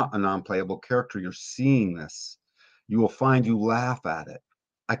you're not a non-playable character. You're seeing this. You will find you laugh at it.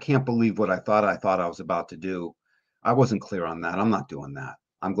 I can't believe what I thought I was about to do. I wasn't clear on that. I'm not doing that.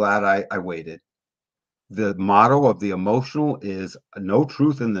 I'm glad I waited. The motto of the emotional is no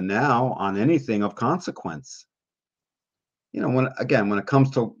truth in the now on anything of consequence. When it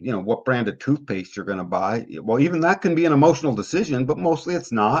comes to, what brand of toothpaste you're going to buy, well, even that can be an emotional decision, but mostly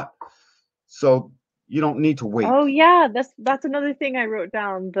it's not. So you don't need to wait. Oh yeah, that's another thing I wrote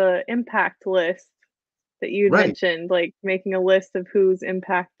down, the impact list that you'd Right. mentioned, like making a list of who's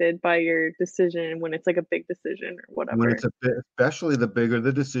impacted by your decision when it's like a big decision or When whatever. it's a bit, especially the bigger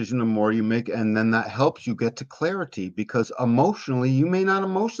the decision, the more you make, and then that helps you get to clarity, because emotionally, you may not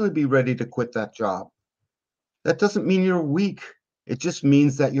emotionally be ready to quit that job. That doesn't mean you're weak. It just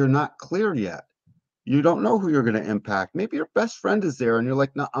means that you're not clear yet. You don't know who you're going to impact. Maybe your best friend is there and you're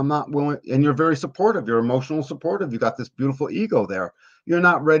like, no, I'm not willing. And you're very supportive. You're emotional supportive. You got this beautiful ego there. You're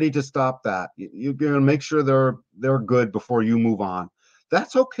not ready to stop that. You're going to make sure they're good before you move on.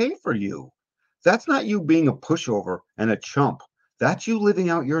 That's okay for you. That's not you being a pushover and a chump. That's you living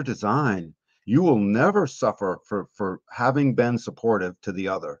out your design. You will never suffer for having been supportive to the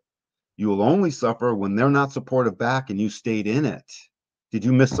other. You will only suffer when they're not supportive back and you stayed in it. Did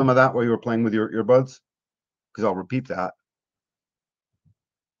you miss some of that while you were playing with your earbuds? Because I'll repeat that.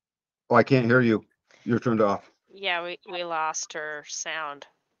 Oh, I can't hear you. You're turned off. Yeah, we lost her sound.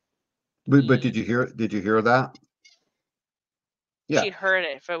 But did you hear that? Yeah, She heard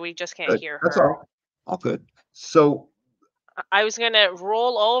it, but we just can't good. hear That's her. all good. So I was gonna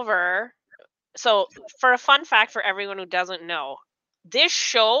roll over. So, for a fun fact for everyone who doesn't know, this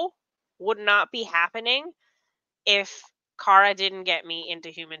show would not be happening if Kara didn't get me into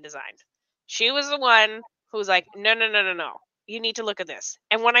human design. She was the one who was like, no, no, no, no, no. You need to look at this.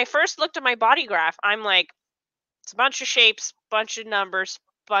 And when I first looked at my body graph, I'm like, it's a bunch of shapes, bunch of numbers,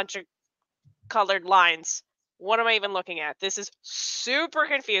 bunch of colored lines. What am I even looking at? This is super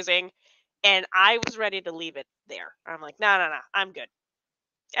confusing. And I was ready to leave it there. I'm like, no, no, no, I'm good.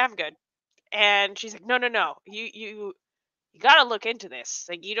 I'm good. And she's like, no, no, no. You gotta look into this.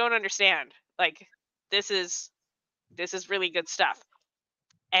 Like, you don't understand. Like, this is really good stuff.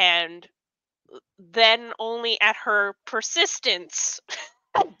 And then only at her persistence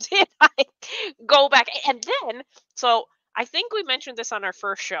did I go back. And then, so I think we mentioned this on our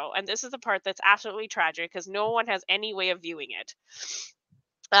first show, and this is the part that's absolutely tragic because no one has any way of viewing it.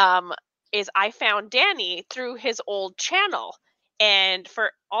 Is I found Danny through his old channel. And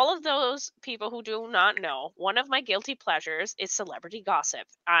for all of those people who do not know, one of my guilty pleasures is celebrity gossip.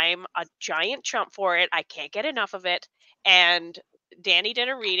 I'm a giant chump for it. I can't get enough of it. And Danny did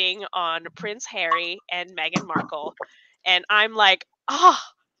a reading on Prince Harry and Meghan Markle. And I'm like, oh,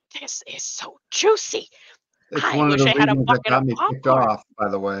 this is so juicy. it's I one of wish the I had a readings that bucket of got me kicked popcorn. off, by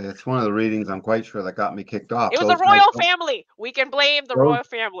the way. It's one of the readings I'm quite sure that got me kicked off. It was the royal family. We can blame the royal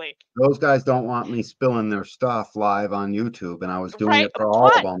family. Those guys don't want me spilling their stuff live on YouTube, and I was doing Right? it for all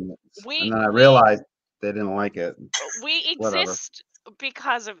But of them. And we then I we realized they didn't like it. we Whatever. exist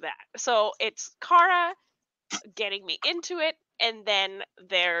because of that. So it's Kara getting me into it, and then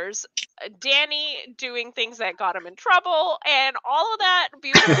there's Danny doing things that got him in trouble, and all of that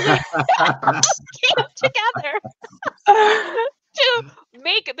beautifully came together to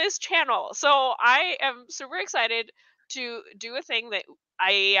make this channel. So I am super excited to do a thing that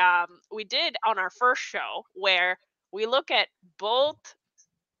we did on our first show where we look at both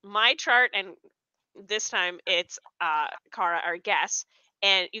my chart, and this time it's Kara, our guest,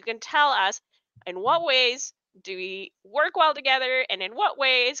 and you can tell us in what ways do we work well together, and in what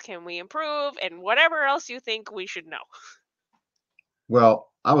ways can we improve, and whatever else you think we should know. Well,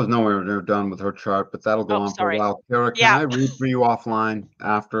 I was nowhere near done with her chart, but that'll go Oh, on for a sorry. while. Kara, can Yeah. I read for you offline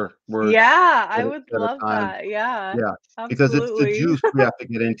afterwards? Yeah, I would At a love time? that. Yeah, Yeah, because it's the absolutely. juice we have to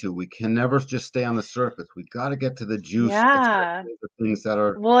get into. We can never just stay on the surface. We got to get to the juice, Yeah. especially the things that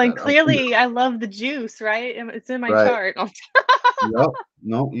are Well, and here. clearly I love the juice, right? It's in my Right. chart. Yep.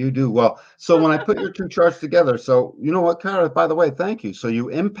 No, you do. Well, so when I put your two charts together, so you know what, Kara, by the way, thank you. So you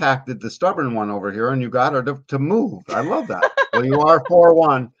impacted the stubborn one over here and you got her to move. I love that. Well, you are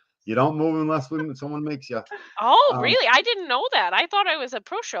 4-1. You don't move unless someone makes you. Oh, really? I didn't know that. I thought I was a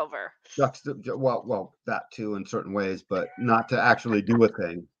pushover. Well, that too in certain ways, but not to actually do a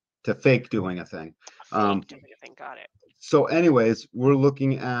thing, to fake doing a thing. Fake doing a thing. Got it. So anyways, we're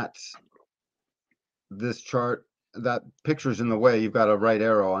looking at this chart. That picture's in the way. You've got a right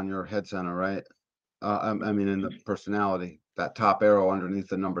arrow on your head center, right? I mean, in the personality, that top arrow underneath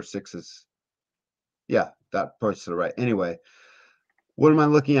the number 6 is, yeah, that points to the right. Anyway, what am I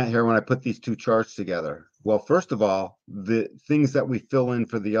looking at here when I put these two charts together? Well, first of all, the things that we fill in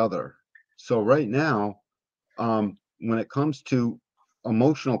for the other. So right now, when it comes to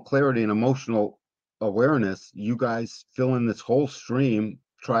emotional clarity and emotional awareness, you guys fill in this whole stream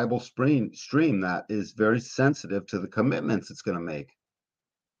tribal stream that is very sensitive to the commitments it's going to make.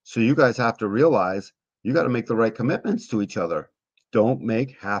 So you guys have to realize you got to make the right commitments to each other. Don't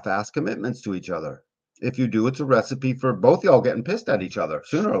make half-ass commitments to each other. If you do, it's a recipe for both y'all getting pissed at each other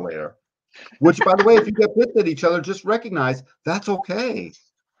sooner or later. Which, by the way, if you get pissed at each other, just recognize that's okay.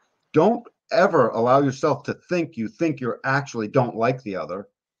 Don't ever allow yourself to think you actually don't like the other.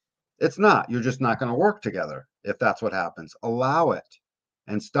 It's not. You're just not going to work together if that's what happens. Allow it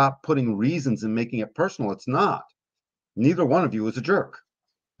and stop putting reasons and making it personal. It's not. Neither one of you is a jerk.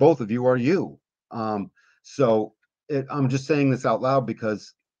 Both of you are you. So I'm just saying this out loud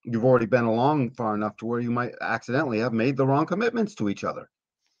because you've already been along far enough to where you might accidentally have made the wrong commitments to each other.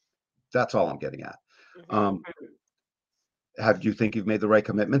 That's all I'm getting at. Do you think you've made the right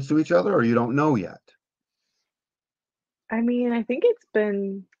commitments to each other, or you don't know yet? I mean, I think it's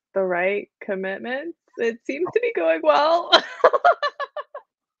been the right commitments. It seems to be going well.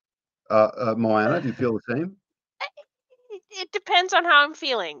 Moana, do you feel the same? It depends on how I'm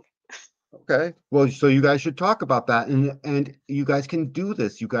feeling. Okay. Well, so you guys should talk about that, and you guys can do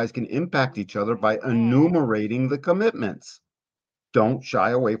this. You guys can impact each other by enumerating the commitments. Don't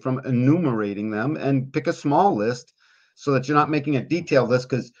shy away from enumerating them and pick a small list so that you're not making a detailed list,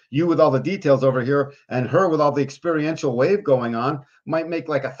 because you with all the details over here and her with all the experiential wave going on might make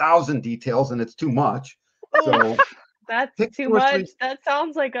like 1,000 details, and it's too much. So that's too much. That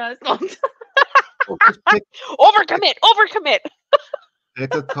sounds like us. Overcommit.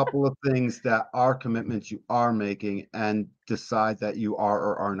 Pick a couple of things that are commitments you are making and decide that you are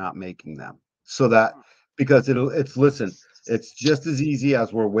or are not making them. So that, because it's just as easy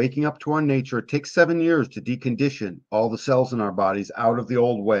as we're waking up to our nature. It takes 7 years to decondition all the cells in our bodies out of the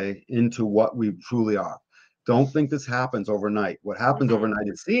old way into what we truly are. Don't think this happens overnight. What happens overnight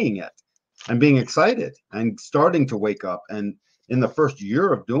is seeing it and being excited and starting to wake up. And in the first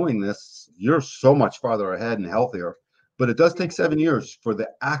year of doing this, you're so much farther ahead and healthier. But it does take 7 years for the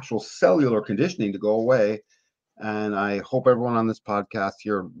actual cellular conditioning to go away. And I hope everyone on this podcast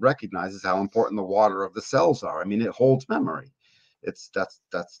here recognizes how important the water of the cells are. I mean, it holds memory. That's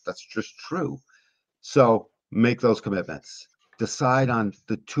just true. So make those commitments. Decide on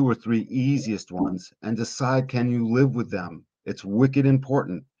the 2 or 3 easiest ones and decide, can you live with them? It's wicked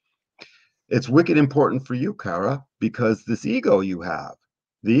important. It's wicked important for you, Kara, because this ego you have,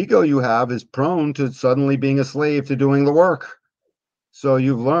 the ego you have is prone to suddenly being a slave to doing the work. So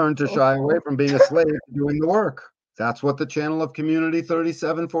you've learned to shy away from being a slave to doing the work. That's what the channel of Community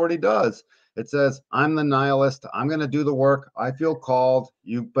 3740 does. It says, I'm the nihilist. I'm going to do the work. I feel called,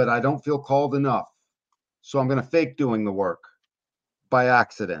 but I don't feel called enough. So I'm going to fake doing the work by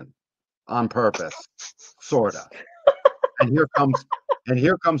accident, on purpose, sort of. And here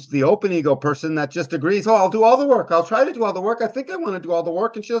comes the open ego person that just agrees, oh, I'll do all the work. I'll try to do all the work. I think I want to do all the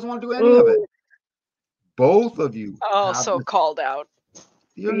work, and she doesn't want to do any of it. Both of you. Oh, so called out.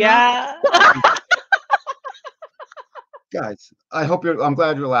 You're not. Guys, I'm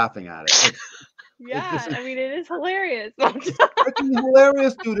glad you're laughing at it. I mean, it is hilarious. It's freaking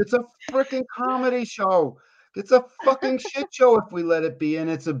hilarious, dude. It's a freaking comedy show. It's a fucking shit show if we let it be. And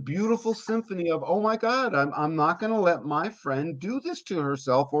it's a beautiful symphony of, oh my God, I'm not going to let my friend do this to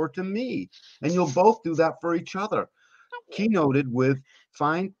herself or to me. And you'll both do that for each other. Keynoted with,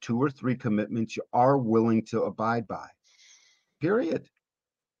 find 2 or 3 commitments you are willing to abide by. Period.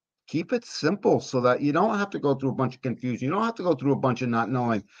 Keep it simple so that you don't have to go through a bunch of confusion. You don't have to go through a bunch of not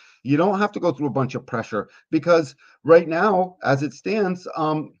knowing. You don't have to go through a bunch of pressure, because right now, as it stands,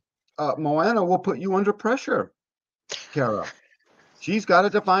 Moana will put you under pressure, Kara. She's got a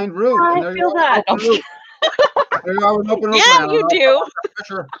defined route. I feel that. There you are with an open route. Yeah, you do.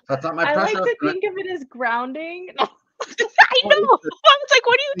 That's not my pressure. I like to think of it as grounding. I know. I was like,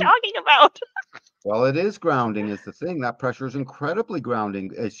 what are you talking about? Well, it is grounding is the thing. That pressure is incredibly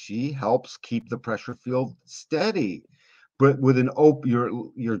grounding, as she helps keep the pressure field steady. But with an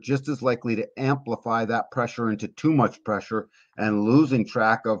you're just as likely to amplify that pressure into too much pressure and losing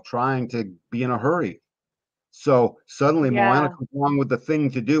track of trying to be in a hurry. So suddenly Moana comes along with the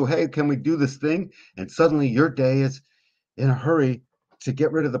thing to do. Hey, can we do this thing? And suddenly your day is in a hurry to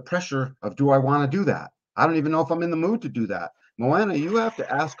get rid of the pressure of, do I want to do that? I don't even know if I'm in the mood to do that. Moana, you have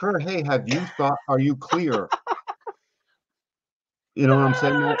to ask her, hey, have you thought, are you clear? You know what I'm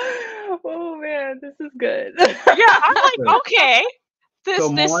saying? Oh man, this is good. Yeah, I'm like, okay.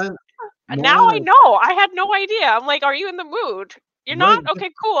 Moana, now I know. I had no idea. I'm like, are you in the mood? You're not?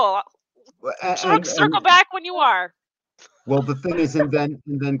 Okay, cool. Circle back when you are. Well, the thing is, and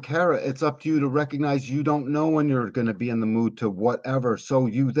then Kara, it's up to you to recognize you don't know when you're going to be in the mood to whatever. So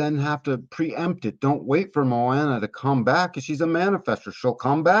you then have to preempt it. Don't wait for Moana to come back, because she's a manifestor. She'll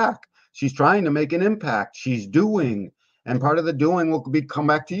come back. She's trying to make an impact. She's doing, and part of the doing will be come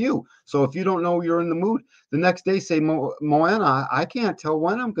back to you. So if you don't know you're in the mood, the next day say, Moana, I can't tell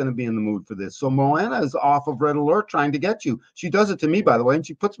when I'm going to be in the mood for this. So Moana is off of red alert trying to get you. She does it to me, by the way, and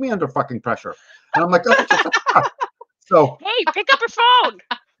she puts me under fucking pressure. And I'm like, oh, shut the fuck. So Hey, pick up your phone.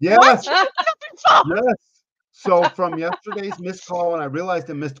 yes, What? Pick up your phone. yes. So from yesterday's missed call, and I realized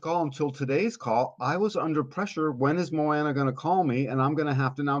a missed call until today's call, I was under pressure. When is Moana going to call me? And I'm going to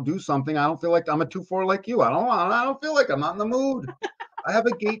have to now do something. I don't feel like I'm a 2-4 like you. I don't feel like I'm not in the mood. I have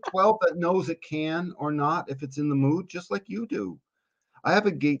a gate 12 that knows it can or not if it's in the mood, just like you do. I have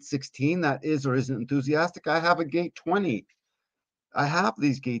a gate 16 that is or isn't enthusiastic. I have a gate 20. I have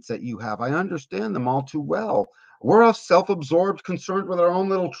these gates that you have. I understand them all too well. We're all self-absorbed, concerned with our own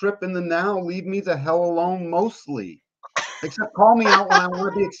little trip in the now. Leave me the hell alone mostly. Except call me out when I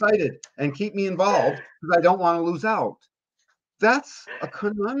want to be excited and keep me involved because I don't want to lose out. That's a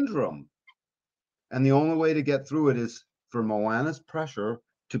conundrum. And the only way to get through it is for Moana's pressure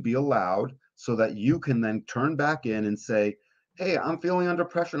to be allowed so that you can then turn back in and say, hey, I'm feeling under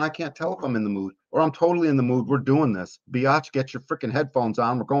pressure and I can't tell if I'm in the mood, or I'm totally in the mood. We're doing this. Biatch, get your freaking headphones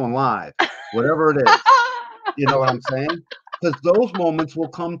on. We're going live, whatever it is. You know what I'm saying? Because those moments will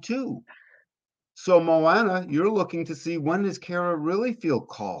come too. So Moana, you're looking to see, when does Kara really feel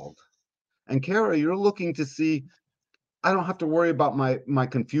called? And Kara, you're looking to see, I don't have to worry about my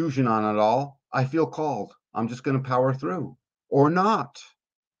confusion on it all. I feel called. I'm just going to power through or not.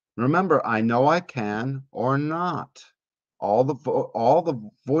 Remember, I know I can or not. All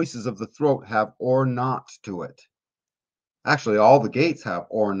the voices of the throat have or not to it. Actually, all the gates have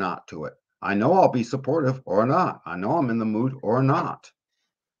or not to it. I know I'll be supportive or not. I know I'm in the mood or not.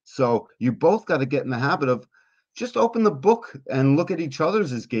 So you both got to get in the habit of just open the book and look at each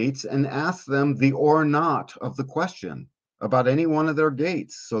other's as gates and ask them the or not of the question about any one of their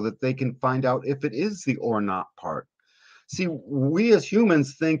gates so that they can find out if it is the or not part. See, we as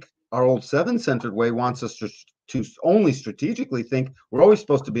humans think our old seven-centered way wants us to only strategically think we're always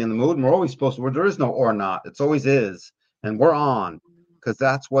supposed to be in the mood and we're always supposed to, where there is no or not. It's always is. And we're on, because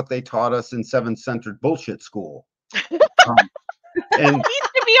that's what they taught us in seven-centered bullshit school. And Needs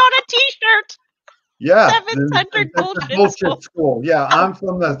to be on a T-shirt. yeah, Seven-centered bullshit school. Yeah, I'm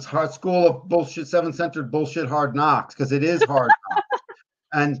from the school of bullshit, seven-centered bullshit hard knocks, because it is hard knocks.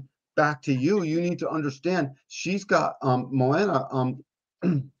 And back to you, you need to understand, she's got Moana,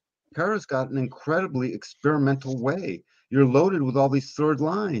 Kara's got an incredibly experimental way. You're loaded with all these third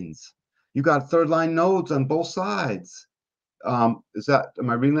lines. You got third line nodes on both sides. Am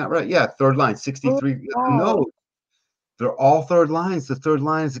I reading that right? Yeah, third line, 63 nodes. They're all third lines. The third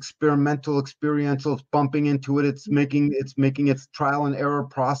line is experimental, experiential. It's bumping into it. It's making its trial and error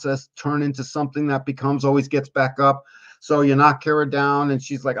process turn into something that always gets back up. So you knock Kara down and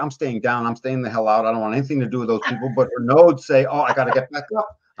she's like, I'm staying down. I'm staying the hell out. I don't want anything to do with those people. But her nodes say, oh, I got to get back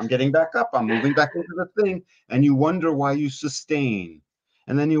up. I'm getting back up. I'm moving back into the thing. And you wonder why you sustain.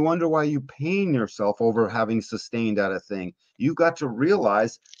 And then you wonder why you pain yourself over having sustained at a thing. You got to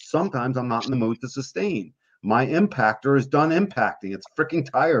realize sometimes I'm not in the mood to sustain. My impactor is done impacting. It's freaking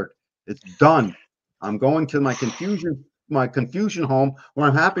tired. It's done. I'm going to my confusion home where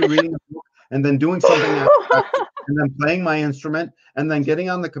I'm happy reading a book and then doing something and then playing my instrument and then getting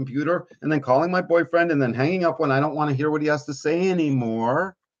on the computer and then calling my boyfriend and then hanging up when I don't want to hear what he has to say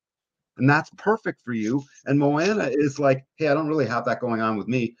anymore. And that's perfect for you. And Moana is like, hey, I don't really have that going on with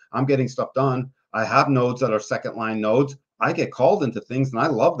me. I'm getting stuff done. I have nodes that are second line nodes. I get called into things and I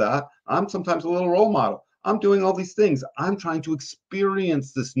love that. I'm sometimes a little role model. I'm doing all these things. I'm trying to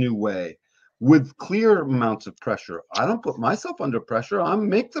experience this new way with clear amounts of pressure. I don't put myself under pressure. I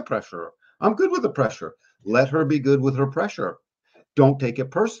make the pressure. I'm good with the pressure. Let her be good with her pressure. Don't take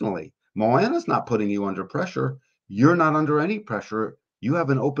it personally. Moana's not putting you under pressure. You're not under any pressure. You have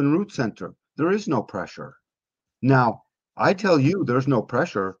an open root center. There is no pressure. Now, I tell you there's no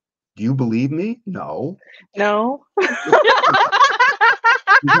pressure. Do you believe me? No. No.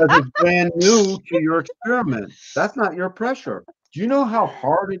 Because it's brand new to your experiment. That's not your pressure. Do you know how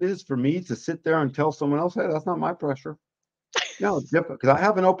hard it is for me to sit there and tell someone else, hey, that's not my pressure? No, it's different because I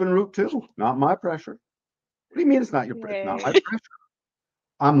have an open root too. Not my pressure. What do you mean it's not your pressure? It's not my pressure.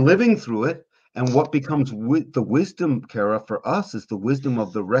 I'm living through it. And what becomes the wisdom, Kara, for us is the wisdom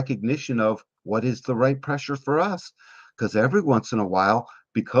of the recognition of what is the right pressure for us. Because every once in a while,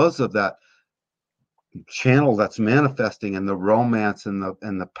 because of that channel that's manifesting, and the romance and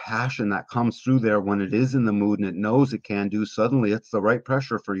the passion that comes through there when it is in the mood and it knows it can do, suddenly it's the right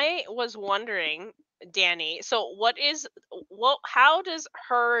pressure for you. I was wondering, Danny, so how does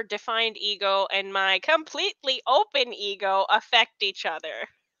her defined ego and my completely open ego affect each other?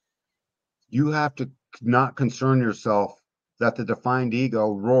 You have to not concern yourself that the defined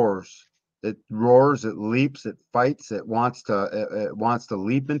ego roars. It roars, it leaps, it fights, it wants to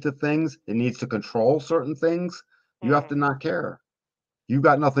leap into things. It needs to control certain things. You have to not care. You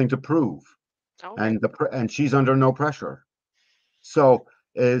got nothing to prove, Okay. and she's under no pressure. So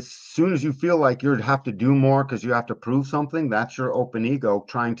as soon as you feel like you have to do more because you have to prove something, that's your open ego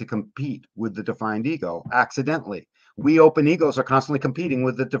trying to compete with the defined ego accidentally. We open egos are constantly competing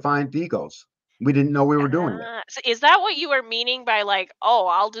with the defined egos. We didn't know we were doing it. So is that what you were meaning by like, oh,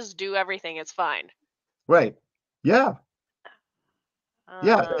 I'll just do everything, it's fine? Right. Yeah.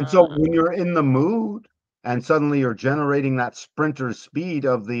 Yeah. And so when you're in the mood and suddenly you're generating that sprinter speed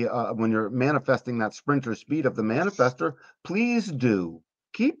of the, when you're manifesting that sprinter speed of the manifestor, please do.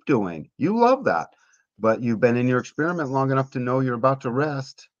 Keep doing. You love that. But you've been in your experiment long enough to know you're about to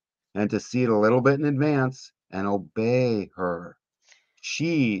rest and to see it a little bit in advance and obey her.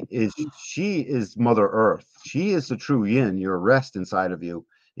 She is Mother Earth. She is the true yin. Your rest inside of you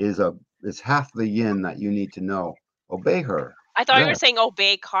is half the yin that you need to know. Obey her. I thought you were Rest. saying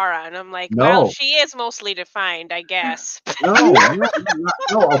obey Kara, and I'm like, well, No, she is mostly defined, I guess. no,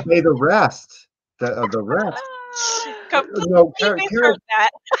 obey the rest. The rest. No, Completely misheard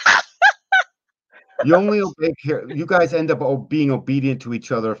that. you only obey care. You guys end up being obedient to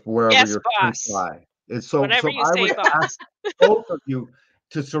each other for wherever Yes, your strengths boss. lie. And so Whatever you I say, would boss. ask both of you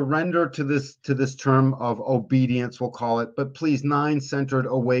to surrender to this term of obedience, we'll call it, but please, 9-centered,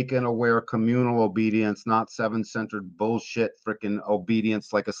 awake and aware communal obedience, not 7-centered bullshit freaking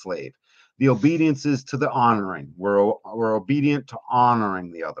obedience like a slave. The obedience is to the honoring. We're obedient to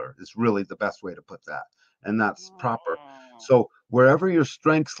honoring the other is really the best way to put that. And that's proper. So wherever your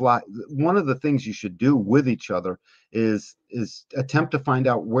strengths lie, one of the things you should do with each other is attempt to find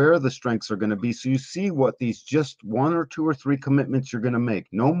out where the strengths are going to be, so you see what these just 1 or 2 or 3 commitments you're going to make.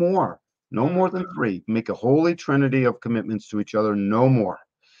 No more than 3. Make a holy trinity of commitments to each other, no more.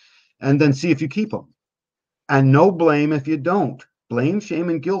 And then see if you keep them. And no blame if you don't. Blame, shame,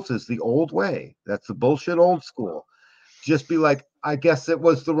 and guilt is the old way. That's the bullshit old school. Just be like, I guess it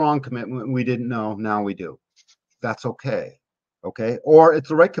was the wrong commitment. We didn't know. Now we do. That's okay. Okay. Or it's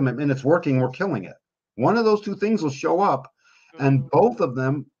the right commitment. It's working. We're killing it. One of those 2 things will show up. And both of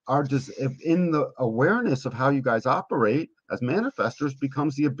them are just in the awareness of how you guys operate as manifestors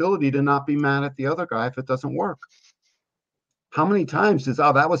becomes the ability to not be mad at the other guy if it doesn't work. How many times is,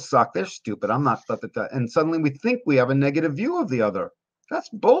 oh, that was suck. They're stupid. I'm not. And suddenly we think we have a negative view of the other. That's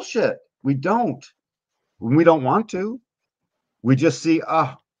bullshit. We don't. We don't want to. We just see,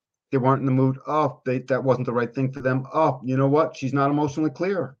 they weren't in the mood. Oh, that wasn't the right thing for them. Oh, you know what? She's not emotionally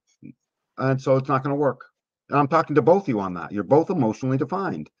clear. And so it's not going to work. And I'm talking to both of you on that. You're both emotionally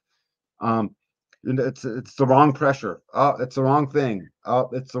defined. It's the wrong pressure. Oh, it's the wrong thing. Oh,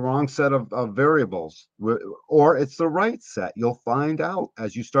 it's the wrong set of variables. Or it's the right set. You'll find out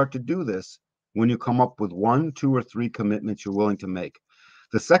as you start to do this when you come up with 1, 2, or 3 commitments you're willing to make.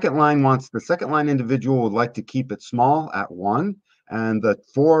 The second line individual would like to keep it small at 1. And the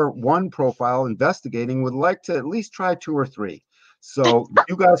 4-1 profile investigating would like to at least try 2 or 3. So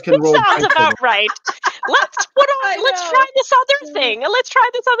you guys can roll. Sounds about right. Let's try this other thing. Let's try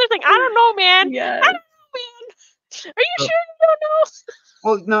this other thing. I don't know, man. Yes. I don't know, man. Are you sure you don't know?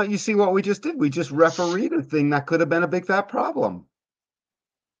 Well, now you see what we just did. We just refereed a thing that could have been a big fat problem.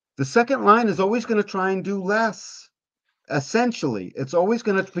 The second line is always going to try and do less. Essentially, it's always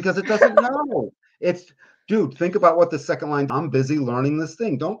going to, because it doesn't know. It's, dude, think about what the second line, I'm busy learning this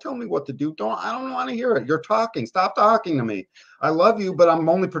thing. Don't tell me what to do. I don't want to hear it. You're talking. Stop talking to me. I love you, but I'm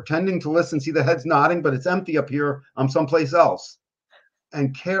only pretending to listen. See, the head's nodding, but it's empty up here. I'm someplace else.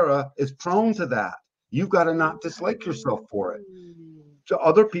 And Kara is prone to that. You've got to not dislike yourself for it. So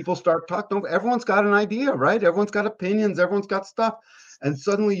other people start talking. Everyone's got an idea, right? Everyone's got opinions. Everyone's got stuff. And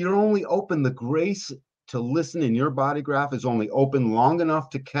suddenly you're only open. The grace to listen in your body graph is only open long enough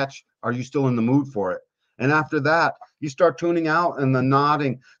to catch, are you still in the mood for it? And after that, you start tuning out and the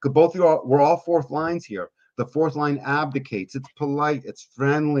nodding. Because both of you we're all 4th lines here. The 4th line abdicates. It's polite. It's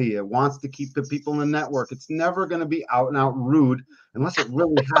friendly. It wants to keep the people in the network. It's never going to be out and out rude unless it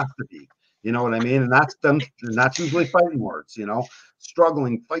really has to be. You know what I mean? And that's them. And that's usually fighting words,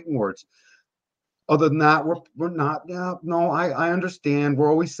 struggling fighting words. Other than that, we're not. Yeah, no, I understand. We're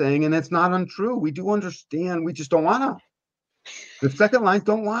always saying, and it's not untrue. We do understand. We just don't want to. The second lines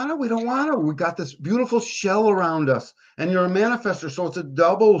don't want it. We don't want it. We got this beautiful shell around us, and you're a manifestor, so it's a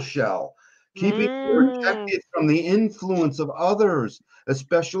double shell, keeping you protected from the influence of others,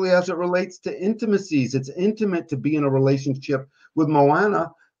 especially as it relates to intimacies. It's intimate to be in a relationship with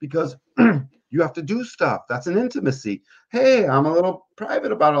Moana because you have to do stuff. That's an intimacy. Hey, I'm a little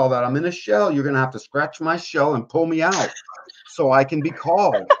private about all that. I'm in a shell. You're going to have to scratch my shell and pull me out so I can be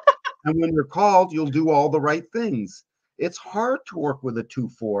called. And when you're called, you'll do all the right things. It's hard to work with a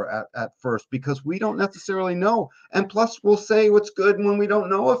 2-4 at first because we don't necessarily know. And plus, we'll say what's good when we don't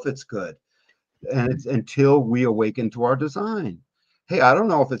know if it's good. And it's until we awaken to our design. Hey, I don't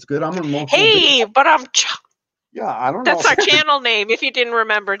know if it's good. I'm an emotional Hey, but yeah, I don't know. that's our channel name, if you didn't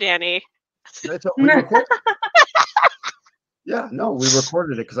remember, Danny. We recorded. Yeah, no, we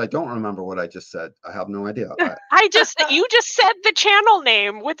recorded it because I don't remember what I just said. I have no idea. You just said the channel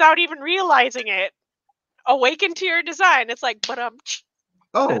name without even realizing it. Awaken to your design. It's like, but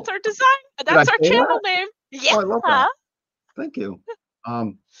oh, that's our design. That's our channel name. Yeah, I love that. Thank you.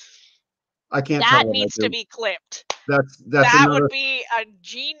 I can't tell that what needs I do. to be clipped. That's that another, would be a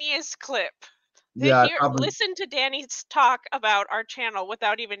genius clip. Yeah, Listen to Danny's talk about our channel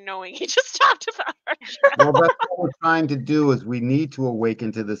without even knowing he just talked about our channel. Well, that's what we're trying to do is we need to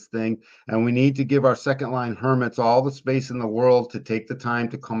awaken to this thing, and we need to give our second line hermits all the space in the world to take the time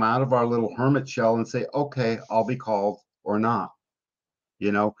to come out of our little hermit shell and say, okay, I'll be called or not,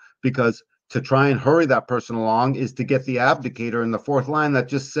 because to try and hurry that person along is to get the abdicator in the fourth line that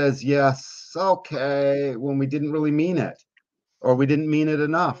just says, yes, okay, when we didn't really mean it, or we didn't mean it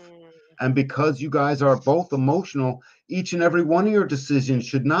enough. And because you guys are both emotional, each and every one of your decisions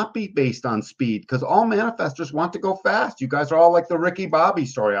should not be based on speed, because all manifestors want to go fast. You guys are all like the Ricky Bobby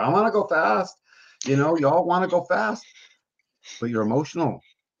story. I want to go fast. You all want to go fast, but you're emotional.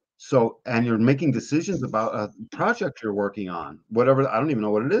 So, and you're making decisions about a project you're working on, whatever. I don't even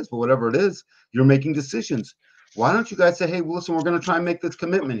know what it is, but whatever it is, you're making decisions. Why don't you guys say, hey, well, listen, we're going to try and make this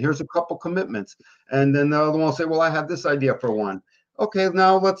commitment. Here's a couple commitments. And then the other one will say, well, I had this idea for one. Okay,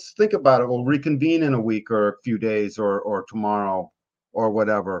 now let's think about it. We'll reconvene in a week or a few days or tomorrow or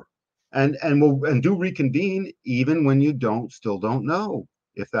whatever. And we'll do reconvene even when you still don't know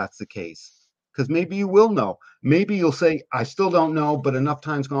if that's the case. Because maybe you will know. Maybe you'll say, I still don't know, but enough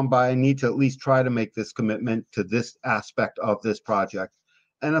time's gone by. I need to at least try to make this commitment to this aspect of this project.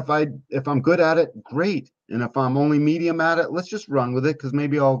 And if I'm good at it, great. And if I'm only medium at it, let's just run with it because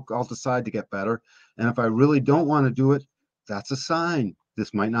maybe I'll decide to get better. And if I really don't want to do it, that's a sign.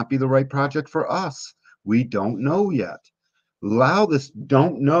 This might not be the right project for us. We don't know yet. Allow this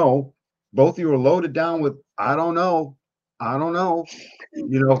don't know. Both of you are loaded down with, I don't know. I don't know.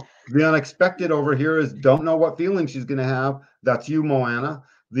 The unexpected over here is don't know what feeling she's going to have. That's you, Moana.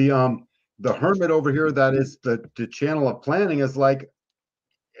 The hermit over here, that is the channel of planning, is like,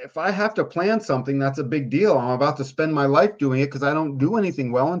 if I have to plan something, that's a big deal. I'm about to spend my life doing it because I don't do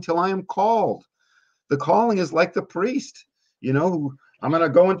anything well until I am called. The calling is like the priest, I'm going to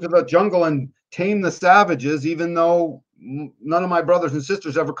go into the jungle and tame the savages, even though none of my brothers and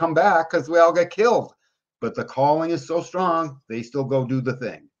sisters ever come back because we all get killed. But the calling is so strong, they still go do the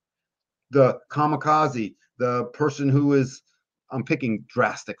thing. The kamikaze, the person who is, I'm picking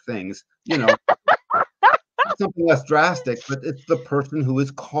drastic things, something less drastic, but it's the person who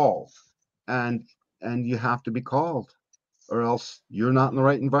is called, and you have to be called, or else you're not in the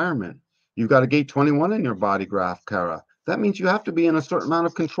right environment. You've got a gate 21 in your body graph, Kara. That means you have to be in a certain amount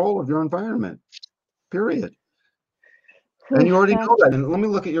of control of your environment, period. And you already know that. And let me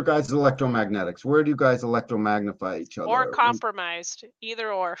look at your guys' electromagnetics. Where do you guys electromagnify each other? Or compromised,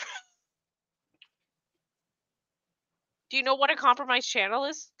 either or. Do you know what a compromised channel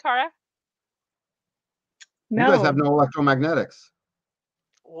is, Kara? No. You guys have no electromagnetics.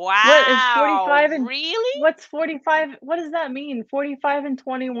 Wow. What is 45 and really? What's 45? What does that mean? 45 and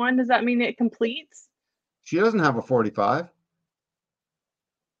 21, does that mean it completes? She doesn't have a 45.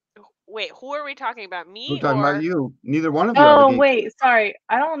 Wait, who are we talking about? Me We're talking about you. Neither one of you. Oh, wait, sorry.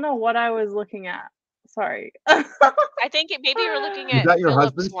 I don't know what I was looking at. Sorry. I think maybe you were looking at. Is that your Philip's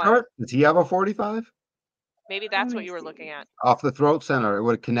husband's one. chart? Does he have a 45? Maybe that's what you were looking at. Off the throat center, it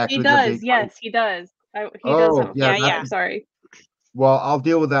would connect with your gate. Yes, he does. He does have. Yeah. Sorry. Well, I'll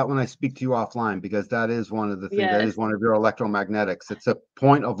deal with that when I speak to you offline, because that is one of the things. That is one of your electromagnetics. It's a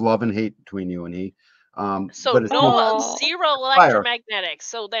point of love and hate between you and he. So zero electromagnetics.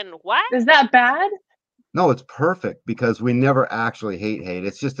 So then what? Is that bad? No, it's perfect, because we never actually hate.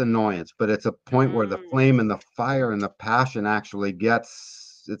 It's just annoyance, but it's a point where the flame and the fire and the passion actually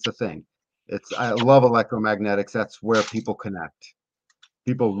gets, it's a thing. I love electromagnetics. That's where people connect.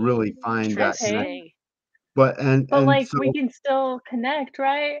 People really find that connection. But like so, we can still connect,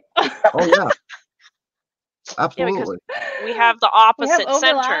 right? oh yeah, Yeah, because absolutely. we have the We have opposite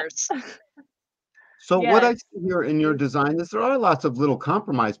overlap. centers. So what I Yes. see here in your design is there are lots of little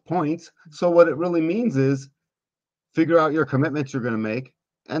compromise points. So what it really means is figure out your commitments you're going to make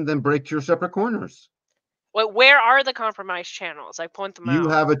and then break your separate corners. Well, where are the compromise channels? I point them You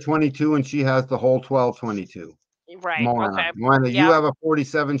out. have a 22 and she has the whole 12-22. Right. Moana. Okay. Moana, you Yeah. have a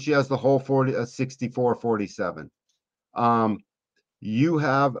 47, she has the whole 64-47. You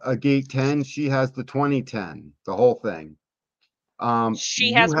have a gate 10, she has the 20-10, the whole thing. She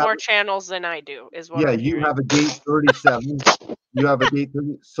You has have more channels than I do, is what Yeah, I'm you hearing. have a gate 37. You have a gate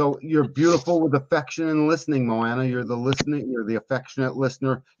 30. So you're beautiful with affection and listening, Moana. You're the affectionate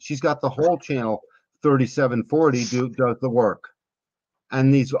listener. She's got the whole channel 3740 does the work.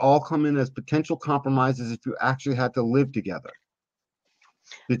 And these all come in as potential compromises if you actually had to live together.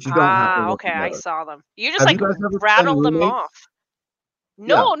 That you don't have to live Okay, I together. saw them. You just Have like you guys ever been rattle them roommates? off.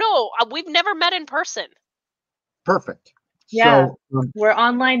 Yeah, No, we've never met in person. perfect. Yeah. So We're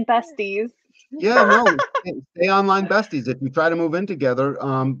online besties. yeah, no, stay online besties. If you try to move in together,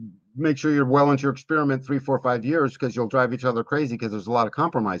 make sure you're well into your experiment 3, 4, 5 years because you'll drive each other crazy because there's a lot of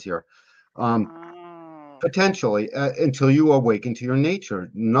compromise here. Potentially, until you awaken to your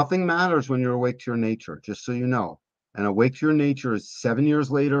nature. Nothing matters when you're awake to your nature, just so you know. And awake to your nature is 7 years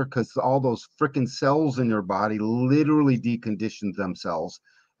later because all those freaking cells in your body literally deconditioned themselves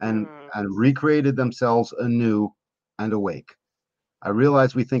and recreated themselves anew and awake. I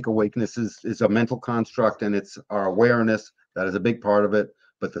realize we think awakeness is a mental construct and it's our awareness that is a big part of it,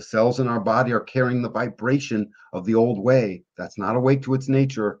 but the cells in our body are carrying the vibration of the old way. That's not awake to its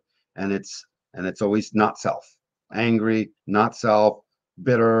nature, and it's always not self. Angry, not self,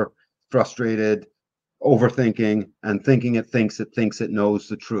 bitter, frustrated, overthinking, and thinking it thinks it knows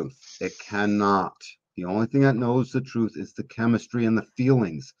the truth. It cannot. The only thing that knows the truth is the chemistry and the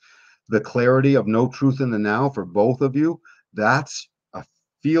feelings. The clarity of no truth in the now for both of you, that's a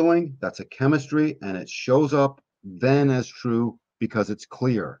feeling, that's a chemistry, and it shows up then as true because it's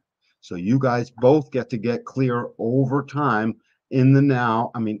clear. So you guys both get to get clear over time in the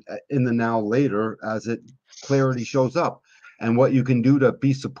now, in the now later as it clarity shows up. And what you can do to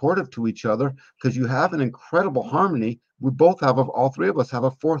be supportive to each other, because you have an incredible harmony. We both have, all three of us have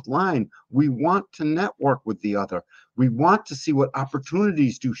a fourth line. We want to network with the other. We want to see what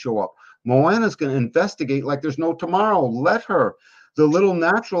opportunities do show up. Moana's going to investigate like there's no tomorrow. Let her. The little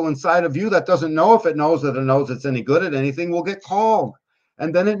natural inside of you that doesn't know if it knows that it knows it's any good at anything will get called.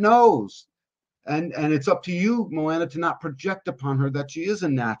 And then it knows. And it's up to you, Moana, to not project upon her that she is a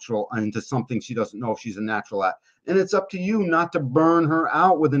natural into something she doesn't know if she's a natural at. And it's up to you not to burn her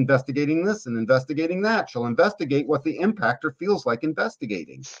out with investigating this and investigating that. She'll investigate what the impactor feels like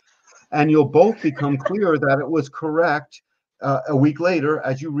investigating. And you'll both become clear that it was correct a week later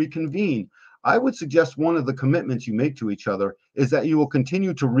as you reconvene. I would suggest one of the commitments you make to each other is that you will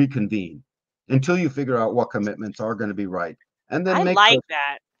continue to reconvene until you figure out what commitments are going to be right. And then I like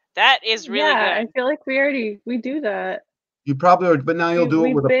that. That is really Yeah, I good. feel like we do that. You probably are, but now you'll do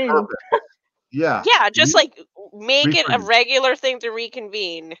it with a purpose. Yeah. Yeah, just like make it a Reframe. regular thing to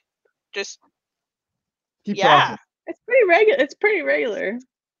reconvene. Just Keep yeah. talking. It's pretty regular.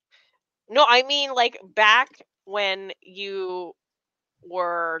 No, I mean like back when you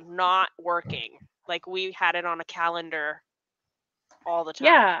were not working. Like we had it on a calendar all the time.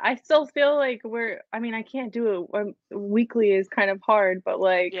 Yeah, I still feel like I can't do it weekly is kind of hard, but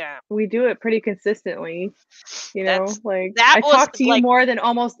like Yeah. we do it pretty consistently. You know, That's like that I was talk to you like more than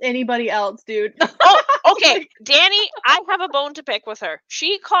almost anybody else, dude. oh, okay. Danny, I have a bone to pick with her.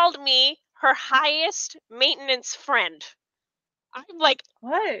 She called me her highest maintenance friend. I'm like,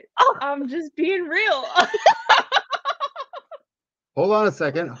 What? oh, I'm just being real. Hold on a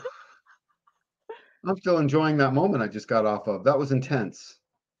second. I'm still enjoying that moment I just got off of. That was intense.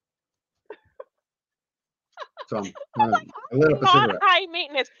 So I lit up a not cigarette. high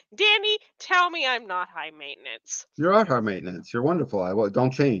maintenance. Danny, tell me I'm not high maintenance. You're at high maintenance. You're wonderful.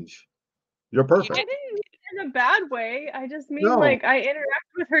 Don't change. You're I perfect. didn't mean it in a bad way. I just mean No, like I interact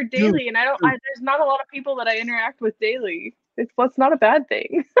with her daily, and there's not a lot of people that I interact with daily. It's not a bad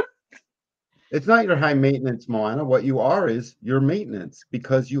thing. it's not your high maintenance, Moana. What you are is your maintenance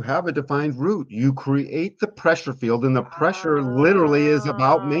because you have a defined route. You create the pressure field, and the pressure literally is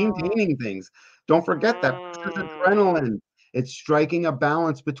about maintaining things. Don't forget that. This is adrenaline. It's striking a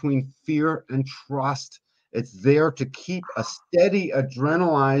balance between fear and trust. It's there to keep a steady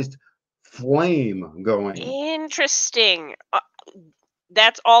adrenalized flame going. Interesting.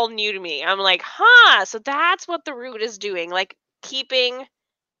 That's all new to me. I'm like, huh, so that's what the root is doing. Like keeping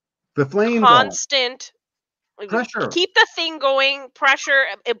The flame going. constant Pressure. Keep the thing going, pressure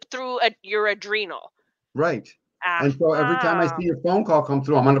through your adrenal. Right. And so every time I see a phone call come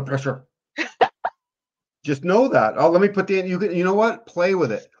through, I'm under pressure. Just know that. Oh, let me put you know what? Play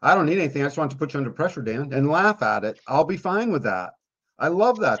with it. I don't need anything. I just want to put you under pressure, Dan, and laugh at it. I'll be fine with that. I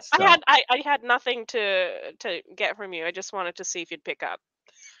love that stuff. I had nothing to get from you. I just wanted to see if you'd pick up.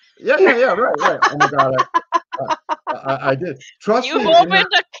 Yeah, right. Oh my God, I did. Trust me. You've opened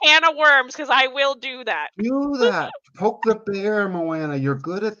a can of worms, because I will do that. Do that. Poke the bear, Moana. You're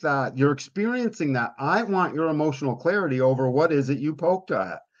good at that. You're experiencing that. I want your emotional clarity over what is it you poked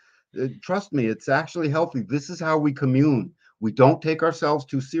at. Trust me, it's actually healthy. This is how we commune. We don't take ourselves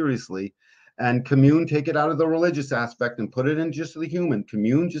too seriously, and commune, take it out of the religious aspect and put it in just the human.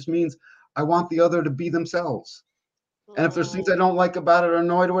 Commune just means I want the other to be themselves. And if there's things I don't like about it or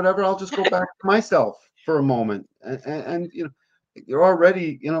annoyed or whatever, I'll just go back to myself for a moment. And you know, you're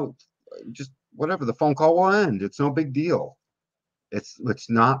already, you know, just whatever, the phone call will end. It's no big deal. It's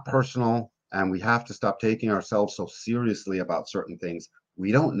not personal, and we have to stop taking ourselves so seriously about certain things.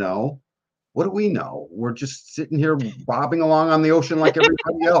 We don't know. What do we know? We're just sitting here bobbing along on the ocean like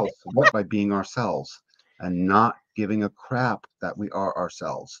everybody else. What? By being ourselves and not giving a crap that we are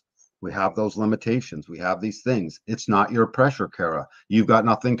ourselves. We have those limitations. We have these things. It's not your pressure, Kara. You've got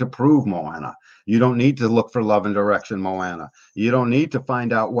nothing to prove, Moana. You don't need to look for love and direction, Moana. You don't need to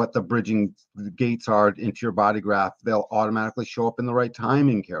find out what the bridging gates are into your body graph. They'll automatically show up in the right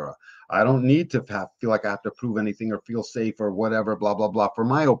timing, Kara. I don't need to feel like I have to prove anything or feel safe or whatever, blah, blah, blah, for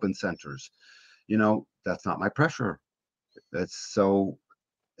my open centers. You know, that's not my pressure.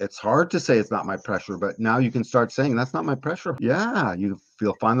 It's hard to say it's not my pressure, but now you can start saying that's not my pressure. Yeah,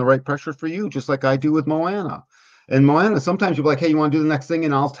 find the right pressure for you, just like I do with Moana. And Moana, sometimes you'll be like, hey, you want to do the next thing?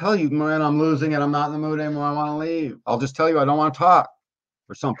 And I'll tell you, Moana, I'm losing it. I'm not in the mood anymore. I want to leave. I'll just tell you I don't want to talk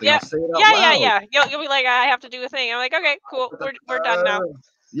or something. Yeah. I'll say it out loud. Yeah. You'll be like, I have to do a thing. I'm like, okay, cool. We're done now.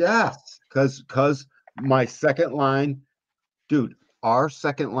 Yes, because my second line, dude, our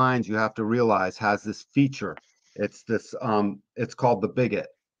second lines, you have to realize, has this feature. It's this it's called the bigot.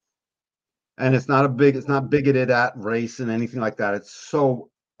 And it's not bigoted at race and anything like that. It's so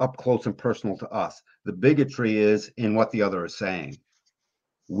up close and personal to us. The bigotry is in what the other is saying.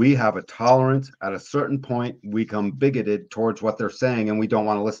 We have a tolerance. At a certain point, we become bigoted towards what they're saying, and we don't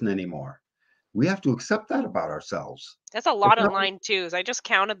want to listen anymore. We have to accept that about ourselves. That's a lot of line twos. I just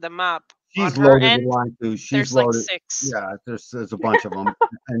counted them up. She's loaded with line twos. She's loaded. Like 6. Yeah, there's a bunch of them,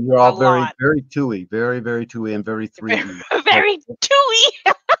 and you're all very two-y, very two-y, and very three-y. Very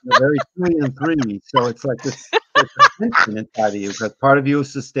two-y. Very 3 and 3. So it's like this tension inside of you, because part of you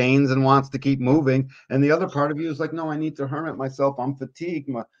sustains and wants to keep moving, and the other part of you is like, no, I need to hermit myself. I'm fatigued.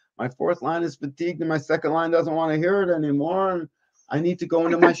 My fourth line is fatigued, and my second line doesn't want to hear it anymore, and I need to go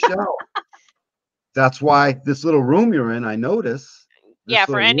into my shell. That's why this little room you're in, I notice. Yeah,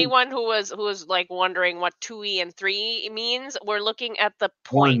 for anyone who was like wondering what 2E and 3 means, we're looking at the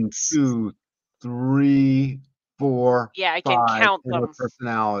points. 1, 2, 3, 4. Yeah, I can count them.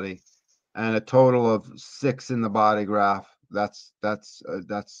 Personality, and a total of 6 in the body graph. That's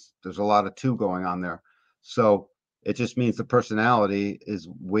there's a lot of 2 going on there. So it just means the personality is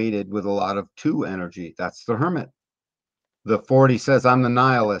weighted with a lot of 2 energy. That's the hermit. The 40 says I'm the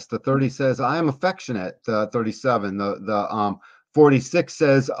nihilist. The 30 says I am affectionate. The 37, the 46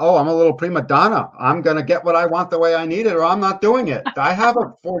 says, oh, I'm a little prima donna. I'm gonna get what I want the way I need it, or I'm not doing it. I have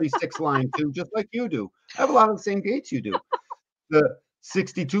a 46 line 2, just like you do. I have a lot of the same gates you do. The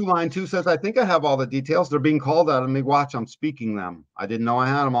 62 line 2 says, I think I have all the details. They're being called out of me. Watch, I'm speaking them. I didn't know I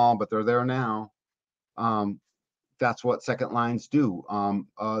had them all, but they're there now. That's what second lines do.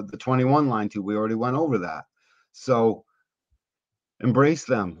 The 21 line 2, we already went over that. So embrace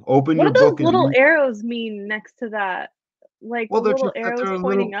them. Open your book. What do those little arrows mean next to that? Like, well, little arrows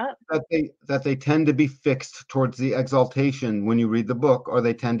pointing up? That they tend to be fixed towards the exaltation when you read the book, or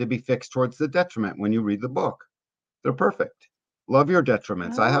they tend to be fixed towards the detriment when you read the book. They're perfect. Love your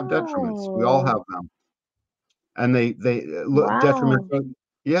detriments. I have detriments. We all have them. And they detriments.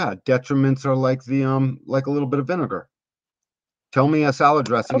 Detriments are like like a little bit of vinegar. Tell me a salad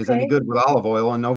dressing is any good with olive oil and no